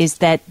them is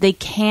that they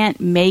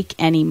can't make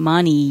any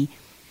money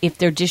if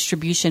their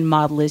distribution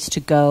model is to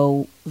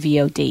go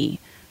VOD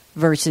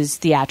versus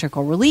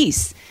theatrical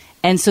release.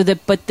 And so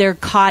but they're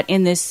caught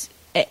in this,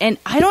 and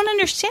I don't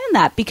understand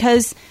that,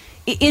 because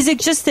is it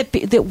just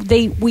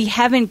that we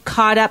haven't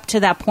caught up to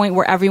that point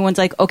where everyone's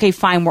like, okay,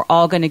 fine, we're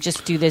all going to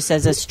just do this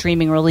as a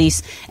streaming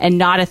release and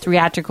not a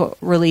theatrical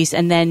release,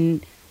 and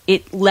then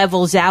it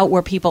levels out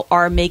where people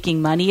are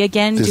making money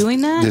again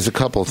doing that? There's a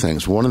couple of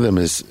things. One of them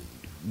is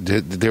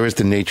there is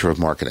the nature of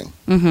marketing,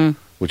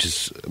 which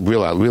is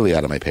really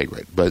out of my pay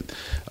grade. But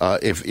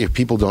if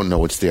people don't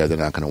know it's there, they're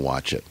not going to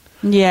watch it.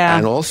 Yeah.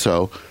 And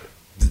also,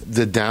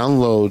 the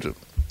download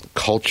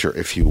culture,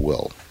 if you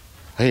will.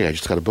 Hey, I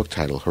just got a book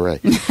title. Hooray.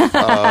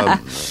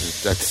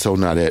 That's so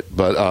not it.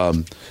 But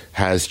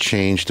has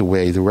changed the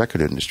way the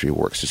record industry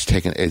works. It's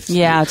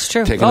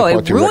true.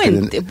 It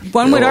ruined.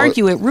 One would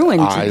argue it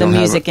ruined the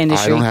music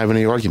industry. I don't have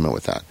any argument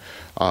with that.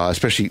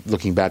 Especially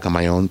looking back on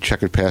my own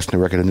checkered past in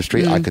the record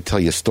industry, I could tell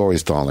you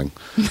stories, darling.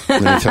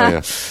 Let me tell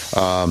you.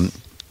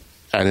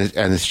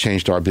 And it's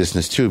changed our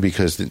business, too,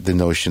 because the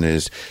notion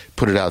is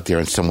put it out there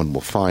and someone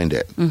will find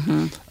it.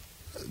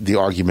 The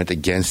argument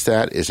against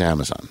that is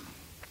Amazon.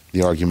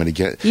 The argument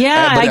against...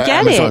 Yeah, I get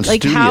Amazon it.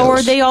 Like, Studios, how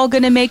are they all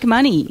going to make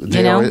money,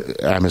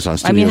 Amazon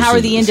Studios... I mean, how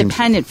are the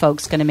independent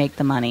folks going to make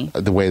the money?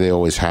 The way they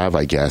always have,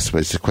 I guess.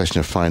 But it's a question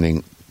of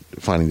finding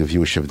the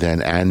viewership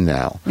then and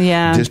now.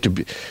 Yeah.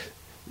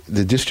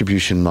 The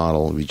distribution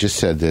model, we just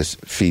said this,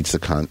 feeds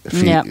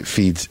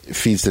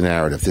the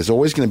narrative. There's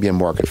always going to be a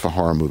market for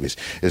horror movies.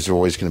 There's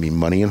always going to be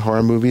money in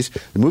horror movies.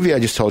 The movie I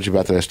just told you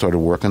about that I started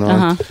working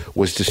on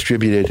was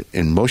distributed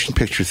in motion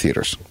picture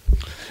theaters.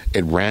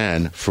 It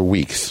ran for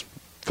weeks.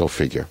 Go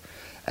figure.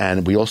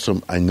 And we also,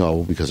 I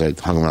know, because I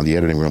hung around the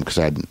editing room because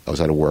I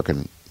was out of work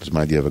and it was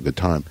my idea of a good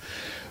time.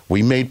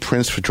 We made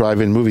prints for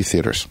drive-in movie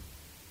theaters.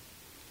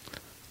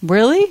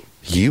 Really?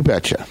 You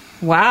betcha.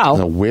 Wow.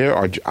 Full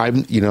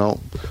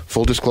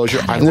disclosure,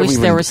 God, I wish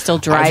there were still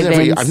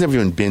drive-ins. I've never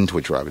even been to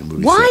a drive-in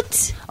movie What?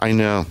 theater. I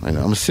know.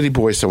 I'm a city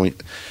boy, so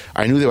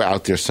I knew they were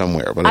out there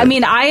somewhere. But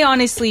I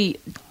honestly,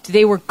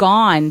 they were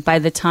gone by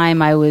the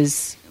time I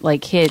was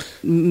hit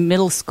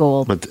middle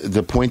school. But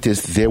the point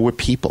is, there were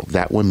people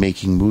that were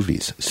making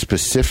movies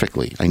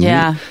specifically.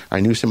 I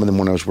knew some of them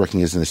when I was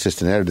working as an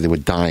assistant editor. They were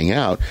dying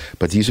out,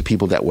 but these are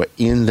people that were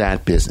in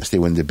that business. They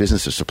were in the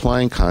business of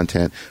supplying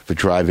content for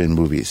drive-in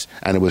movies,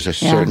 and it was a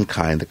certain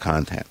kind of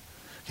content.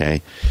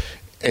 Okay,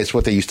 it's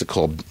what they used to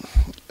call.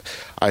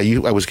 I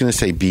was going to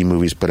say B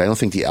movies, but I don't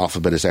think the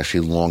alphabet is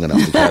actually long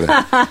enough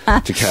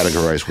to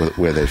categorize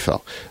where they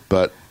fell.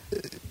 But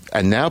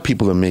and now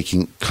people are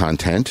making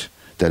content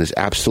that is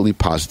absolutely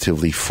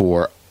positively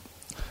for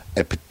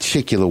a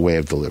particular way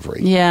of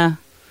delivery. Yeah.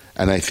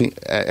 And I think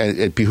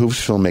it behooves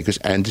filmmakers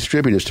and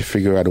distributors to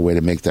figure out a way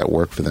to make that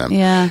work for them.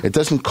 Yeah. It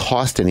doesn't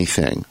cost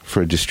anything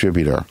for a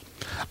distributor.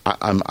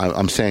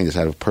 I'm saying this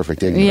out of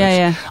perfect ignorance.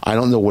 Yeah. I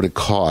don't know what it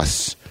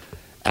costs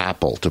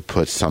Apple to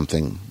put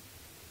something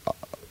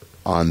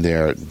on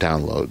their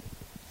download,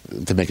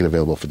 to make it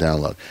available for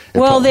download.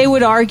 They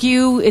would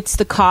argue it's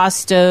the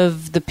cost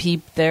of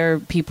their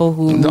people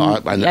who. No,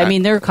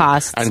 their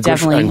costs and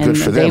definitely, good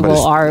for them, they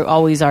will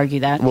always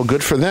argue that. Well,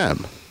 good for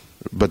them.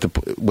 But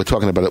we're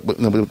talking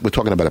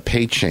about a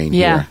pay chain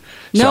here.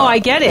 So, no, I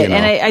get it,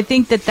 and I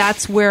think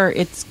that's where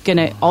it's going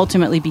to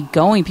ultimately be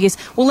going. Because,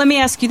 let me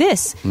ask you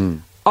this: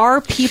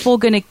 are people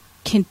going to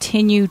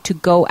continue to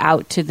go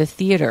out to the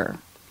theater?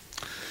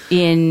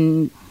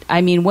 When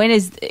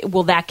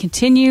will that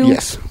continue?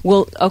 Yes.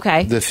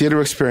 Okay. The theater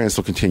experience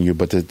will continue,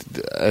 but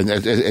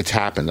it's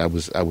happened.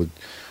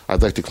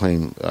 I'd like to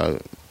claim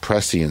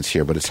prescience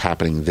here, but it's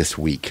happening this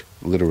week,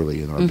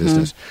 literally in our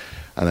business.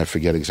 And I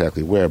forget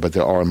exactly where, but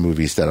there are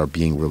movies that are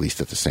being released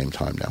at the same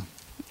time now.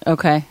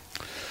 Okay.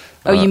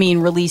 Oh, you mean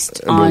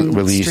released on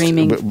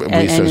streaming?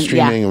 Released on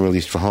streaming and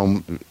released for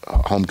home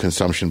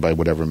consumption by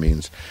whatever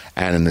means,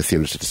 and in the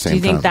theaters at the same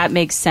time. Do you think that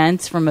makes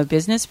sense from a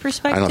business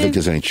perspective? I don't think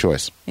there's any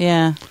choice.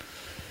 Yeah.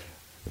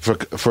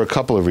 For a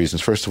couple of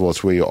reasons. First of all,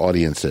 it's where your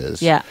audience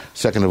is. Yeah.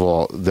 Second of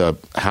all,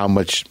 how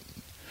much.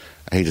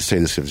 I hate to say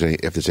this if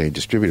there's any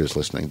distributors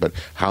listening, but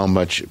how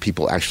much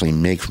people actually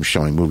make from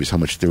showing movies, how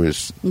much there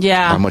is,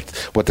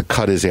 what the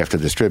cut is after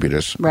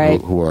distributors,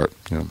 right. who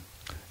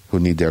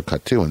need their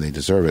cut too, and they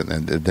deserve it,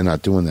 and they're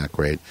not doing that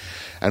great.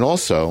 And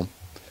also,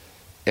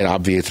 it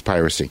obviates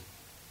piracy.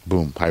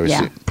 Boom, piracy.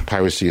 Yeah.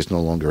 Piracy is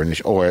no longer an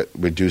issue, or it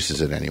reduces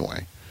it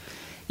anyway.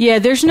 Yeah,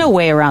 there's no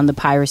way around the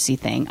piracy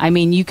thing. I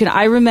mean,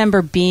 I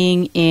remember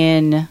being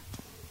in.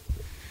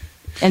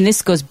 And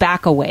this goes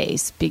back a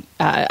ways.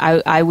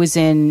 I was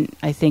in,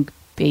 I think,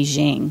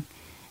 Beijing,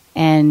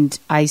 and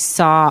I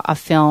saw a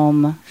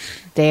film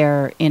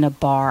there in a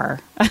bar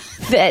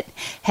that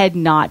had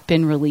not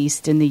been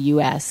released in the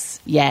U.S.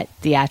 yet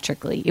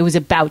theatrically. It was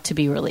about to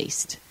be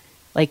released,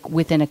 like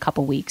within a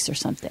couple weeks or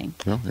something.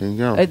 Well, there you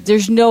go.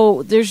 There's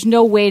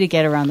no way to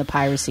get around the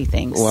piracy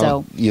thing.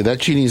 Well, that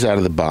genie's out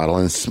of the bottle,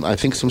 and I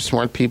think some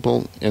smart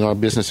people in our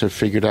business have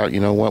figured out,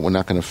 you know what, we're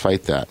not going to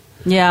fight that.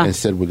 Yeah.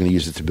 Instead, we're going to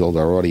use it to build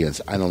our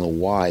audience. I don't know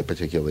why,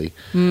 particularly.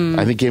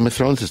 I think Game of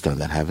Thrones has done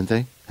that, haven't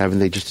they? Haven't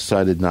they just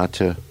decided not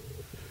to?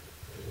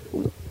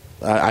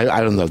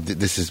 I don't know.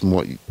 This is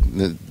more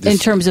in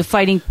terms of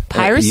fighting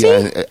piracy.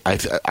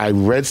 I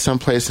read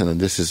someplace, and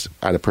this is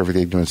out of perfect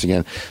ignorance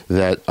again,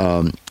 that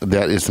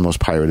that is the most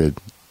pirated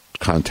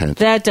content.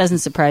 That doesn't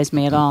surprise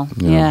me at all.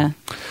 Yeah.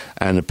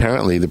 And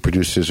apparently the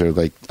producers are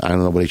like, I don't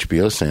know what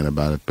HBO's saying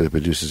about it, but the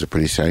producers are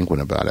pretty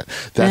sanguine about it.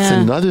 That's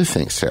another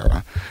thing,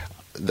 Sarah.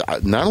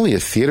 Not only are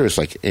theaters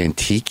like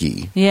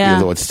antique-y,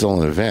 although it's still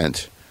an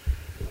event.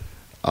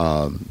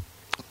 So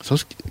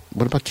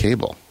what about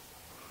cable?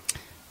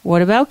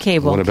 What about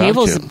cable?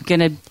 Cable's going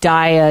to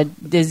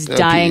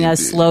dying a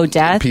slow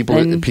death.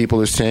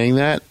 People are saying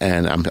that,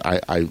 and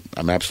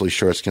I'm absolutely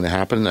sure it's going to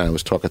happen. And I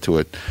was talking to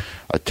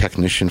a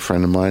technician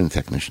friend of mine. The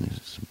technician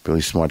is a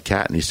really smart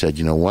cat, and he said,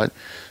 "You know what?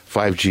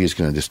 5G is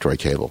going to destroy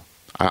cable."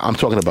 I'm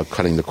talking about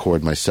cutting the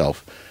cord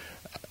myself,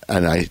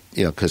 and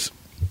because.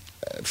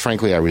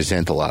 Frankly, I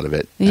resent a lot of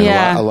it. And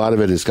a lot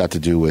of it has got to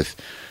do with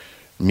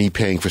me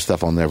paying for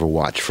stuff I'll never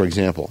watch. For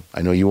example,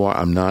 I know you are.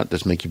 I'm not.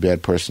 Doesn't make you a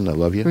bad person. I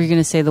love you. Were you going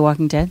to say The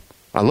Walking Dead?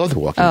 I love The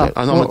Walking Dead.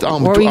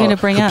 What were you going to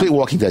bring up? Complete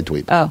Walking Dead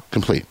dweeb. Oh.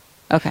 Complete.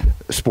 Okay.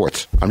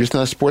 Sports. I'm just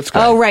not a sports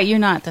guy. Oh, right. You're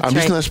not. That's I'm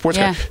just right. not a sports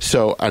guy.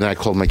 So, and I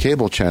called my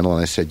cable channel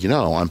and I said,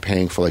 I'm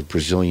paying for like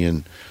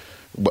Brazilian...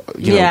 and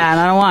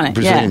I don't want it.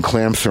 Brazilian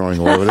clam throwing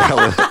or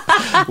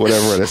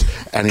whatever it is.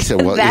 And he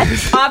said, "Well,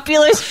 that's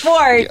popular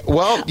sport.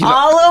 Well,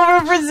 all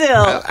over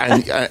Brazil,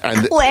 and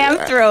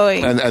clam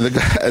throwing." And the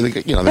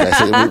guy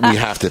said, "We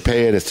have to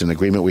pay it. It's an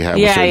agreement we have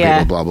with certain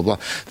people." Blah blah blah.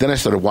 Then I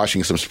started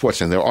watching some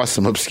sports, and there are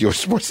some obscure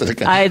sports that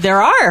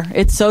there are.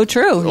 It's so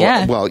true.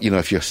 Yeah. Well,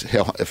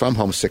 if I'm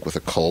homesick with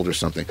a cold or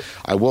something,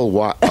 I will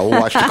watch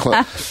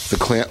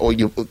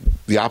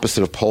the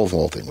opposite of pole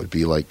vaulting would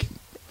be like.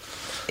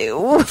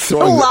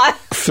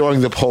 Throwing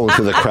the pole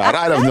into the crowd.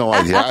 I have no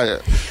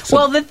idea.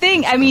 Well, the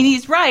thing,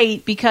 he's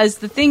right, because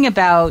the thing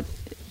about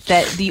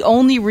that, the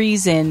only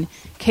reason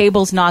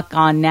cable's not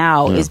gone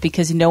now is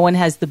because no one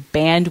has the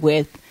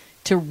bandwidth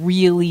to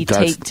really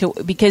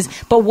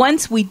but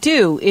once we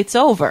do, it's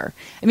over.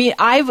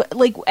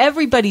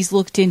 Everybody's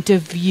looked into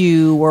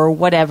View or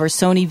whatever,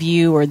 Sony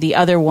View or the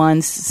other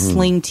ones,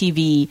 Sling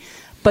TV,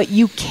 but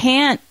you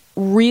can't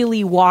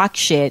really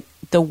watch it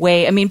the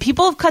way,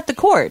 people have cut the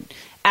cord.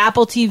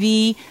 Apple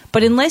TV,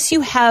 but unless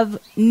you have,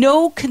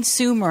 no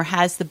consumer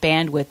has the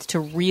bandwidth to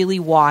really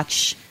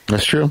watch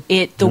that's true.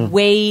 It the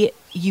way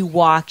you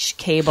watch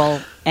cable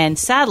and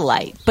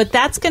satellite. But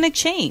that's going to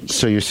change.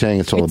 So you're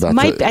saying I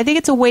think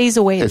it's a ways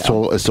away. It's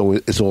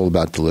all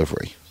about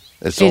delivery.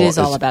 It is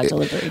all about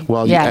delivery.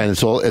 Well, yeah, and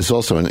it's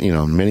also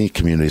in many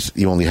communities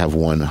you only have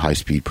one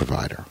high-speed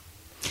provider.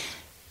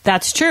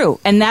 That's true,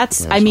 and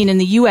that's I mean, in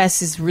the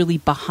U.S. is really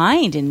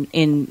behind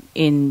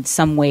in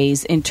some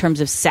ways in terms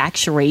of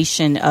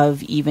saturation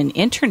of even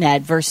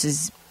internet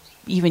versus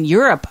even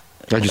Europe.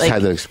 I just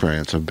had that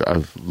experience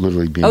of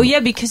literally being. Oh yeah,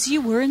 because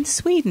you were in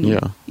Sweden.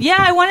 Yeah.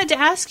 I wanted to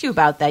ask you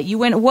about that. You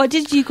went. What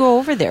did you go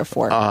over there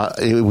for?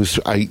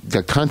 I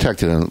got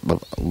contacted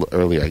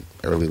early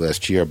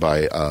last year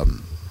by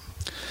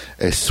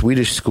a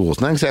Swedish school.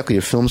 It's not exactly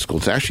a film school.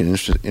 It's actually an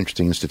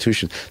interesting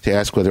institution. They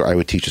asked whether I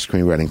would teach a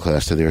screenwriting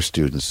class to their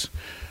students.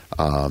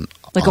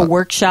 Like a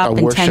workshop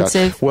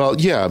intensive? Well,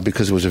 yeah,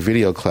 because it was a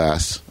video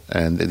class,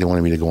 and they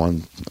wanted me to go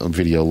on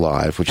video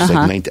live, which is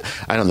like,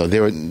 I don't know, they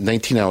were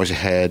 19 hours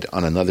ahead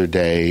on another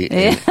day,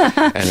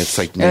 and it's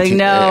like 19,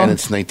 and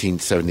it's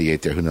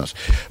 1978 there, who knows.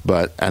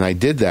 And I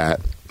did that,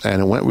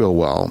 and it went real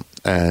well,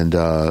 and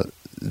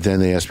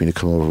then they asked me to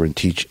come over and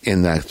teach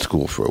in that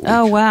school for a week.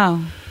 Oh, wow.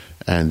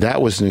 And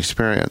that was an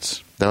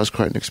experience. That was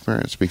quite an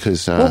experience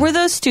because... what were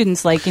those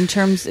students like in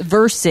terms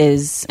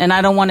versus, and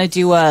I don't want to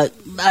do a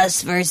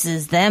us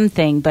versus them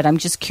thing, but I'm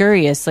just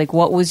curious, like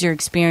what was your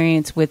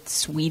experience with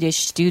Swedish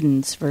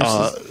students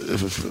versus...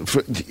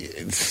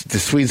 the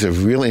Swedes are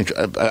really,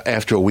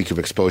 after a week of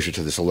exposure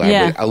to this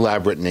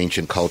elaborate and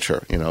ancient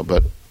culture,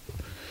 but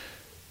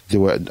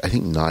there were, I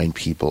think, 9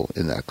 people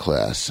in that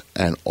class,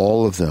 and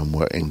all of them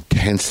were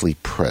intensely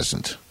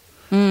present.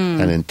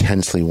 And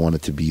intensely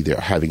wanted to be there.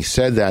 Having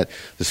said that,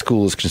 the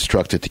school is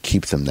constructed to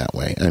keep them that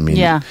way. I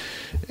mean,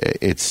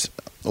 it's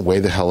way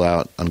the hell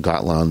out on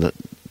Gotland,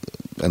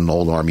 an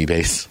old army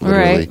base,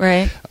 literally.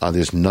 Right.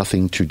 There's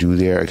nothing to do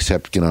there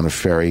except get on a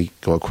ferry,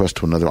 go across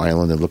to another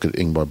island, and look at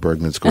Ingmar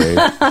Bergman's grave.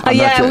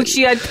 Which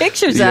you had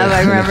pictures of,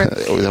 I remember.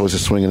 That was a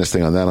swingin'est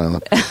thing on that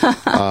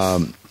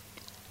island.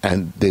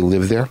 And they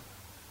live there.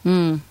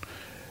 And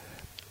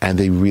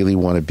they really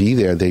want to be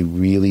there. They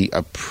really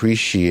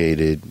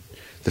appreciated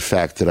the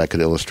fact that I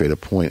could illustrate a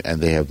point, and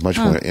they have much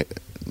more.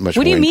 What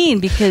do you mean?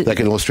 Because I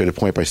can illustrate a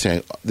point by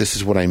saying, "This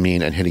is what I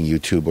mean," and hitting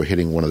YouTube or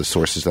hitting one of the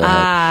sources that I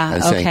have,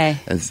 and saying,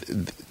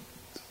 and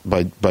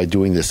by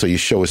doing this, so you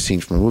show a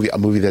scene from a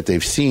movie that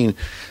they've seen,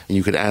 and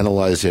you could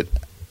analyze it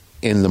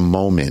in the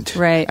moment,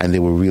 right? And they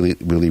were really,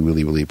 really,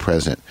 really, really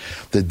present.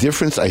 The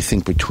difference, I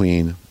think,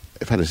 between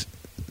if I had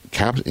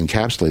to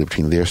encapsulate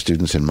between their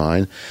students and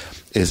mine,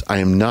 is I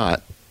am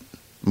not,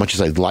 much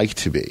as I'd like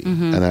to be,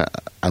 and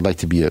I'd like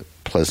to be a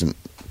pleasant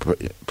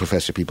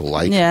professor people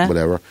like,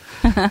 whatever.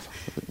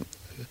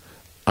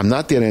 I'm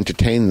not there to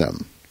entertain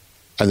them.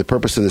 And the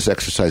purpose of this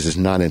exercise is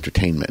not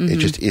entertainment. It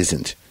just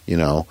isn't,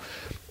 You're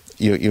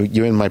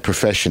in my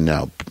profession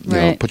now.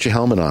 Put your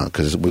helmet on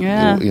because, it's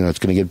going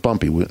to get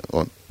bumpy.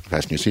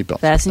 Fasten your seatbelt.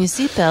 Fasten your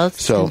seatbelts.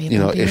 So,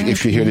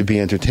 if you're here to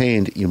be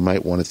entertained, you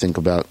might want to think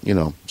about,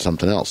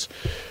 something else.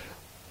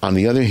 On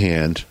the other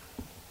hand,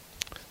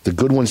 the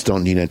good ones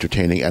don't need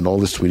entertaining, and all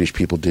the Swedish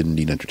people didn't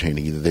need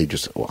entertaining either. They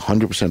just were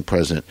 100%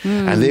 present,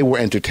 and they were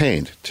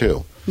entertained,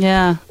 too.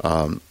 Yeah.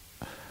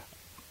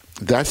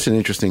 That's an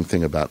interesting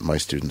thing about my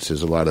students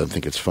is a lot of them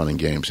think it's fun and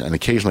games, and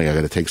occasionally I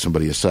got to take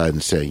somebody aside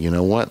and say, you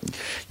know what?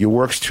 Your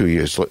work's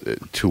 2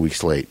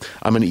 weeks late.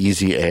 I'm an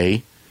easy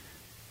A.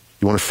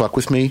 You want to fuck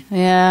with me?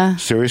 Yeah.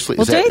 Seriously?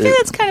 Well, do you think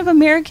that's kind of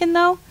American,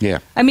 though? Yeah.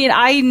 I mean,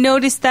 I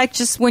noticed that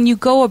just when you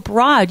go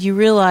abroad, you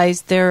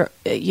realize they're,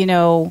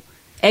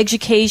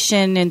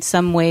 education in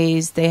some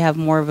ways they have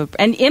more of a,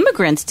 and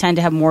immigrants tend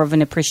to have more of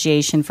an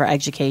appreciation for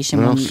education.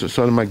 Well,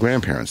 so do my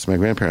grandparents. My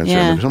grandparents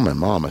are my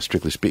mom,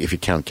 strictly speaking, if you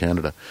count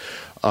Canada.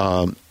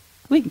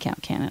 We can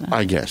count Canada,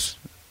 I guess.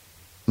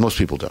 Most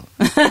people don't.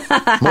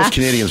 Most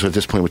Canadians at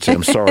this point would say,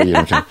 "I'm sorry,"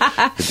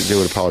 they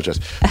would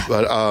apologize.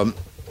 But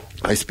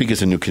I speak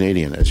as a new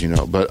Canadian, as you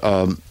know. But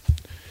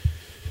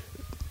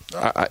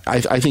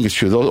I think it's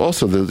true.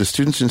 Also, the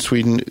students in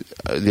Sweden,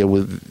 they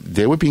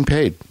were being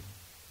paid.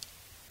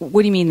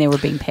 What do you mean they were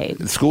being paid?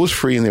 The school was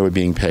free and they were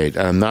being paid.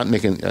 I'm not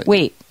making...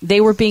 Wait, they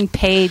were being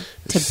paid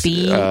to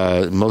be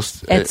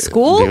at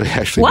school? They were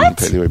actually being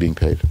paid. They were being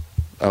paid.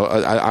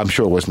 I'm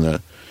sure it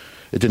wasn't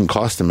it didn't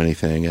cost them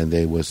anything, and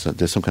there's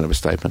some kind of a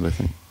stipend, I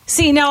think.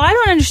 See, now I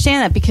don't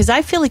understand that, because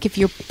I feel like if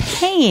you're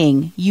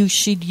paying,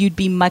 you'd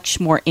be much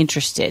more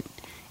interested.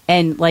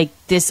 And like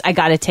this, I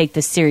got to take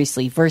this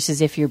seriously,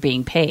 versus if you're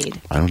being paid.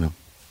 I don't know.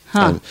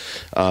 Huh.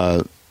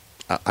 I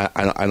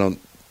don't...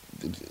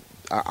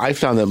 I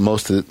found that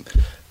most of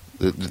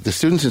the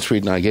students in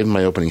Sweden, I gave them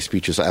my opening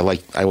speeches. I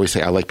always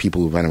say I like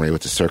people who ran away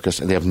with the circus,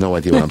 and they have no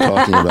idea what I'm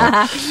talking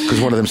about.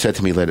 Because one of them said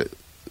to me later,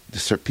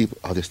 people,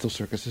 are there still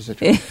circuses? No.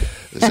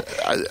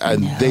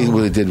 They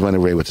really did run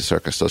away with the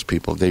circus, those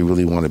people. They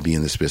really want to be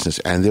in this business.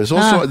 And there's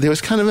also there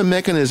was kind of a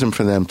mechanism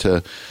for them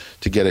to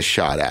get a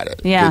shot at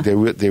it. Yeah. There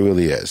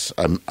really is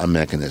a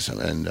mechanism.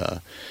 And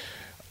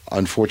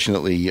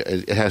unfortunately,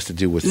 it has to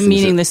do with...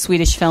 Meaning the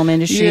Swedish film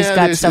industry's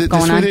got stuff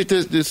going on?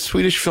 The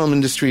Swedish film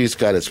industry has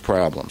got its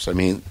problems. I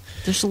mean...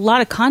 There's a lot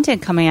of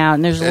content coming out,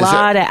 and there's a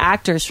lot of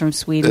actors from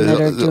Sweden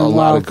that are doing well. A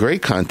lot of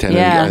great content,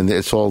 and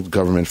it's all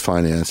government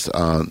financed.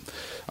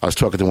 I was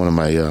talking to one of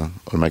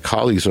my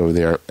colleagues over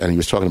there, and he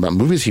was talking about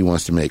movies he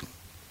wants to make,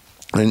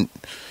 and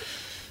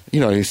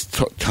he's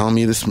telling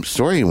me this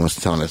story he wants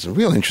to tell, and it's a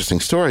real interesting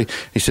story.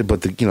 He said,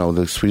 but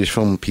the Swedish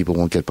film people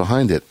won't get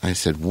behind it. I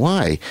said,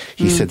 why?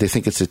 He said they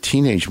think it's a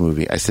teenage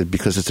movie. I said,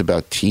 because it's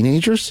about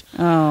teenagers?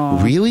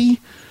 Oh. Really?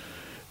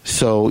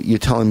 So you're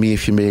telling me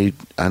if you made,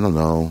 I don't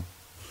know,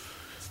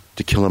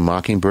 To Kill a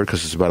Mockingbird,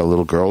 because it's about a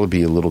little girl, it'd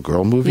be a little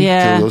girl movie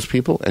to those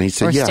people? And he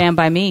said, or Stand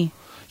By Me.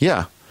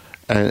 Yeah.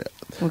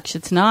 Which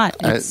it's not.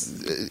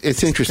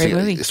 It's interesting. A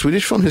great movie.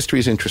 Swedish film history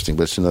is interesting,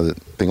 but it's another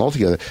thing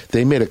altogether.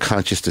 They made a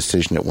conscious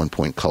decision at one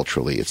point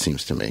culturally, it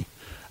seems to me.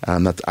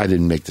 I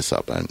didn't make this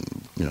up.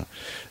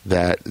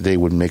 That they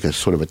would make a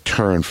sort of a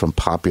turn from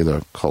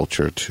popular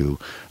culture to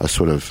a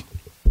sort of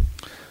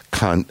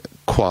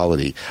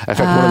quality. In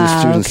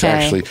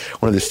fact,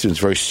 one of the students,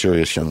 very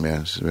serious young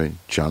man,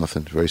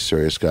 Jonathan, very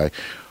serious guy.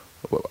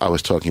 I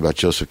was talking about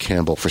Joseph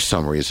Campbell for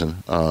some reason,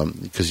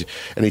 because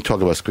any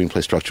talk about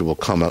screenplay structure will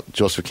come up.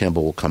 Joseph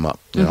Campbell will come up,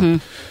 and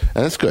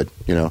that's good,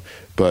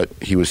 But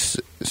he was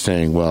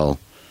saying, well,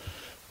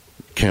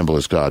 Campbell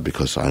is God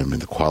because I'm in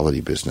the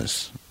quality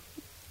business.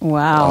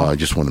 Wow. I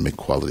just want to make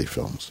quality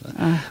films.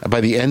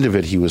 By the end of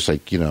it, he was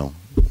like,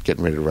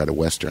 getting ready to write a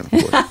Western.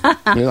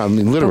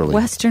 Literally. But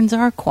Westerns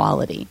are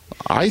quality.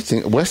 I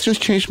think Westerns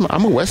changed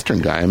I'm a Western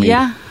guy.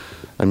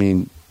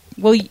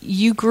 Well,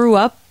 you grew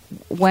up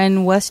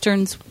when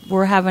Westerns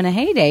were having a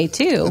heyday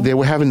too. They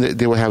were having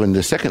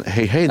the second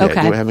heyday.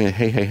 Okay. They were having a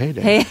heyday.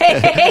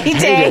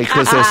 Heyday.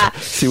 Because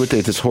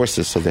there's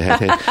horses, so they had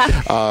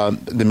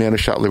The Man Who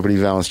Shot Liberty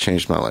Valance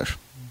changed my life.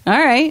 All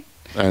right.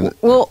 And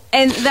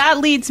that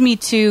leads me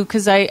to,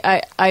 because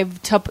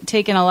I've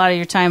taken a lot of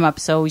your time up,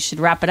 so we should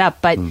wrap it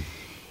up. But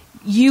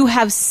you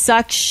have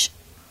such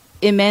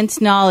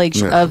immense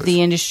knowledge of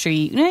the industry.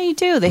 You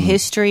do the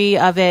history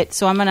of it.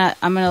 So I'm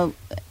gonna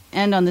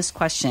end on this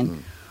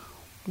question.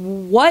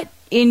 What,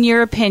 in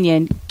your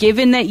opinion,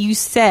 given that you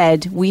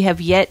said we have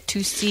yet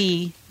to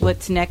see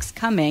what's next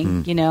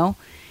coming,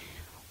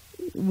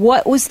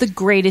 what was the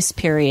greatest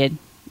period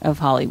of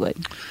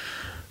Hollywood?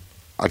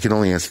 I can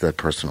only answer that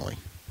personally.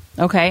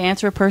 Okay,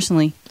 answer it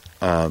personally.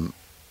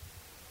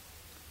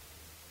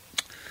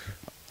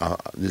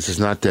 This is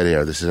not dead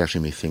air. This is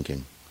actually me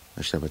thinking.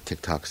 I should have a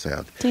TikTok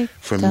sound.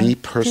 For me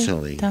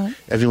personally,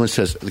 everyone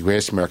says the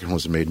greatest American film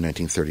was made in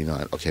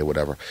 1939. Okay,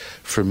 whatever.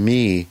 For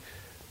me,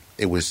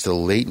 it was the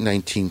late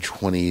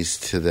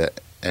 1920s to the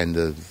end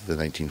of the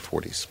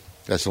 1940s.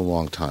 That's a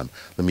long time.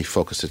 Let me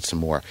focus it some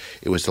more.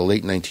 It was the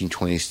late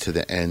 1920s to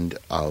the end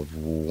of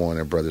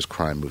Warner Brothers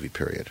crime movie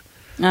period.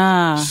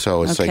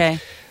 So it's like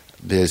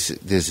there's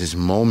this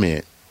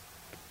moment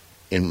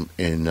in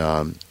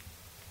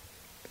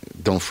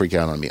don't freak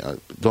out on me.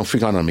 Don't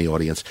freak out on me,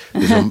 audience.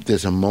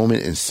 There's a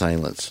moment in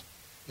silence,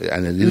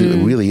 and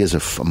it really is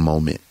a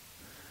moment.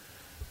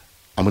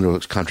 I'm going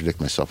to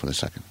contradict myself in a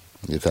second,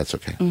 if that's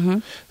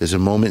okay. There's a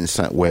moment in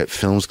silence where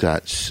films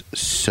got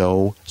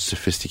so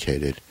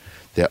sophisticated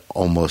they're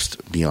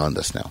almost beyond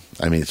us now.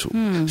 I mean,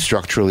 it's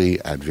structurally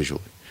and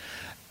visually.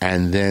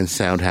 And then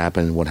sound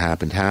happened. What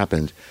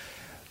happened.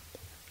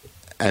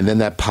 And then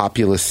that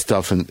populist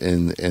stuff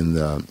in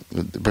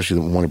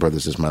especially the Warner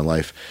Brothers is my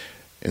life,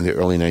 in the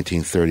early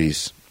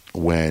 1930s,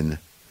 when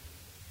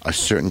a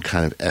certain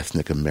kind of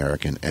ethnic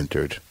American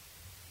entered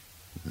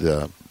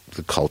the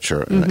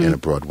culture in a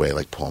broad way,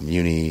 like Paul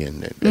Muni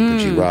and Edward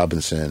G.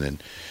 Robinson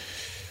and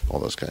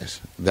all those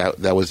guys.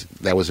 That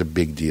was a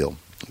big deal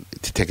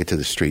to take it to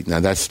the street. Now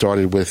that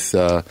started with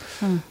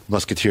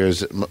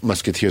Musketeers of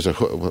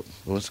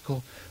what's it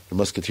called? The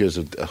Musketeers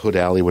of Hood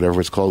Alley, whatever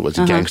it's called. It was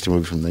a gangster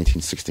movie from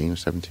 1916 or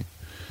 17.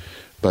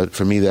 But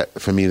for me,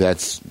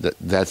 that's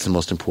the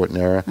most important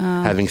era.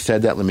 Having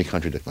said that, let me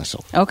contradict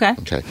myself. Okay.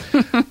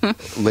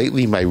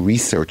 Lately, my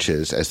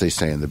researches, as they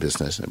say in the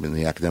business, in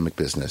the academic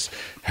business,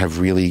 have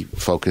really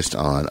focused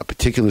on a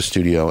particular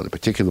studio in a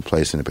particular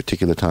place in a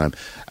particular time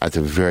at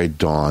the very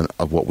dawn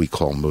of what we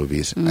call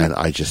movies, and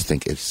I just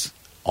think it's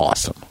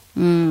awesome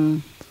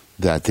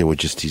that there were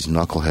just these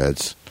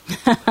knuckleheads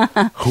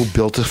who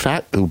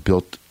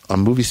built a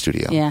movie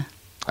studio,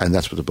 and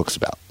that's what the book's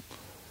about.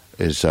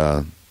 Is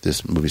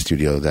this movie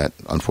studio that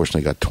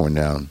unfortunately got torn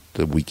down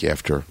the week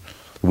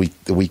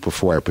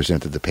before I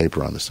presented the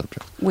paper on the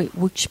subject. Wait,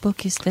 which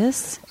book is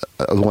this?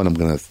 The one I'm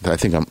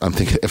thinking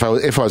if I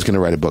was going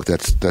to write a book,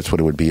 that's what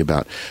it would be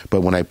about.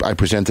 But when I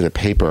presented a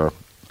paper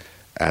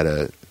at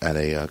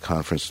a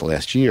conference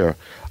last year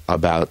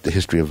about the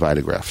history of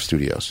Vitagraph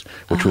Studios,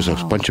 which was a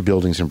bunch of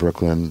buildings in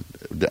Brooklyn.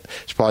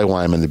 It's probably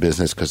why I'm in the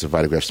business, because the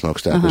Vitagraph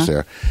smokestack was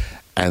there,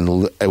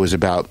 and it was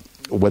about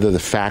whether the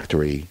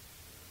factory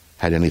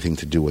had anything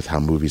to do with how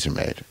movies are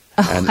made.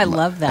 And I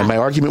love that. And my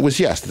argument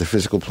was yes, the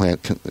physical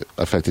plant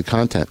affected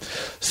content.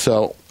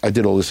 So I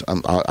did all this.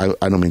 I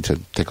don't mean to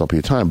take up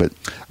your time, but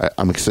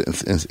I'm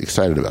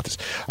excited about this.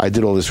 I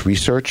did all this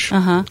research,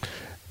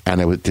 And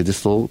I did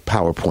this little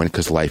PowerPoint,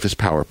 because life is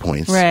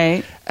PowerPoints.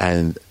 Right.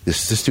 And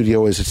this is the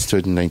studio as it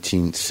stood in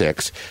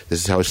 1906.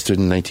 This is how it stood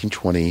in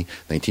 1920,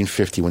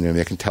 1950 when they were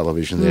making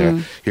television there.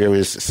 Here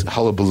is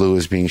Hullabaloo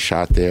is being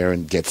shot there,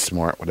 and Get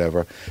Smart,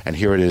 whatever. And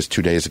here it is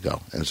 2 days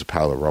ago, and it's a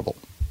pile of rubble.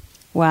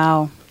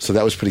 Wow. So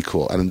that was pretty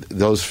cool. And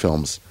those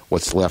films,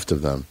 what's left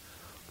of them,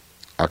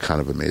 are kind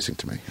of amazing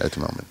to me at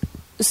the moment.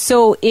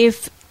 So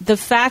if the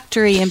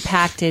factory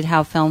impacted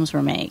how films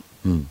were made,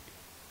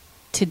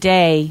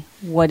 today,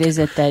 what is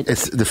it that...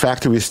 The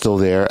factory is still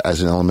there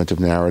as an element of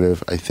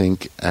narrative, I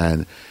think.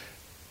 And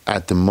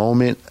at the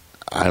moment,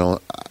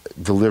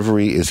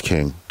 delivery is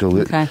king.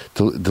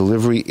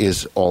 Delivery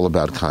is all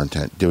about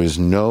content. There is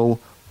no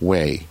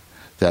way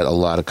that a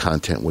lot of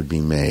content would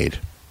be made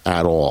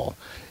at all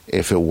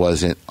if it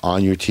wasn't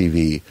on your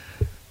TV.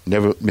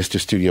 Never Mr.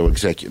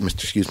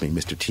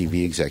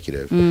 TV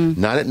executive.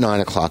 Not at 9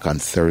 o'clock on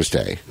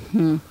Thursday,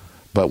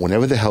 but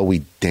whenever the hell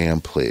we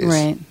damn please.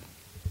 Right.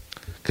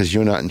 Because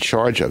you're not in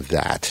charge of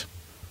that.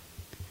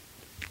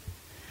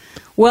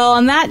 Well,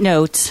 on that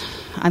note,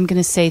 I'm going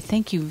to say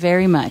thank you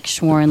very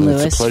much, Warren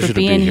Lewis, for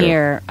being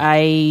here.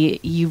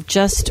 You've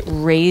just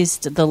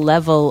raised the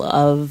level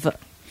of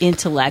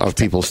intellect of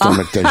people's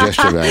stomach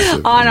digestive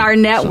acid on our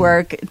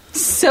network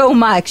so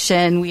much,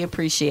 and we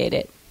appreciate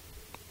it.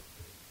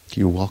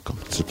 You're welcome.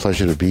 It's a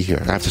pleasure to be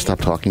here. I have to stop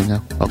talking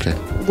now? Okay.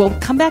 Well,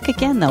 come back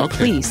again, though,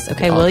 please.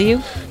 Okay, will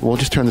you? We'll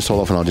just turn this all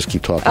off, and I'll just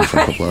keep talking for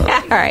a couple hours.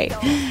 All right.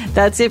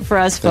 That's it for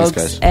us, folks.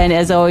 Thanks, guys. And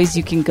as always,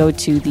 you can go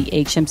to the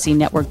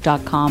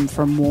hmcnetwork.com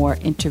for more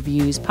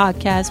interviews,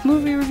 podcasts,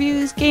 movie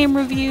reviews, game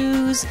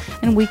reviews,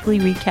 and weekly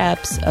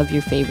recaps of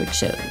your favorite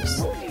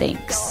shows.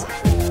 Thanks.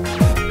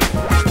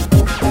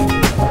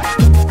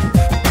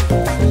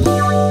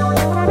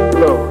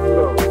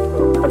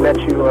 Hello. I met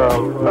you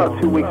about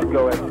 2 weeks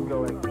ago at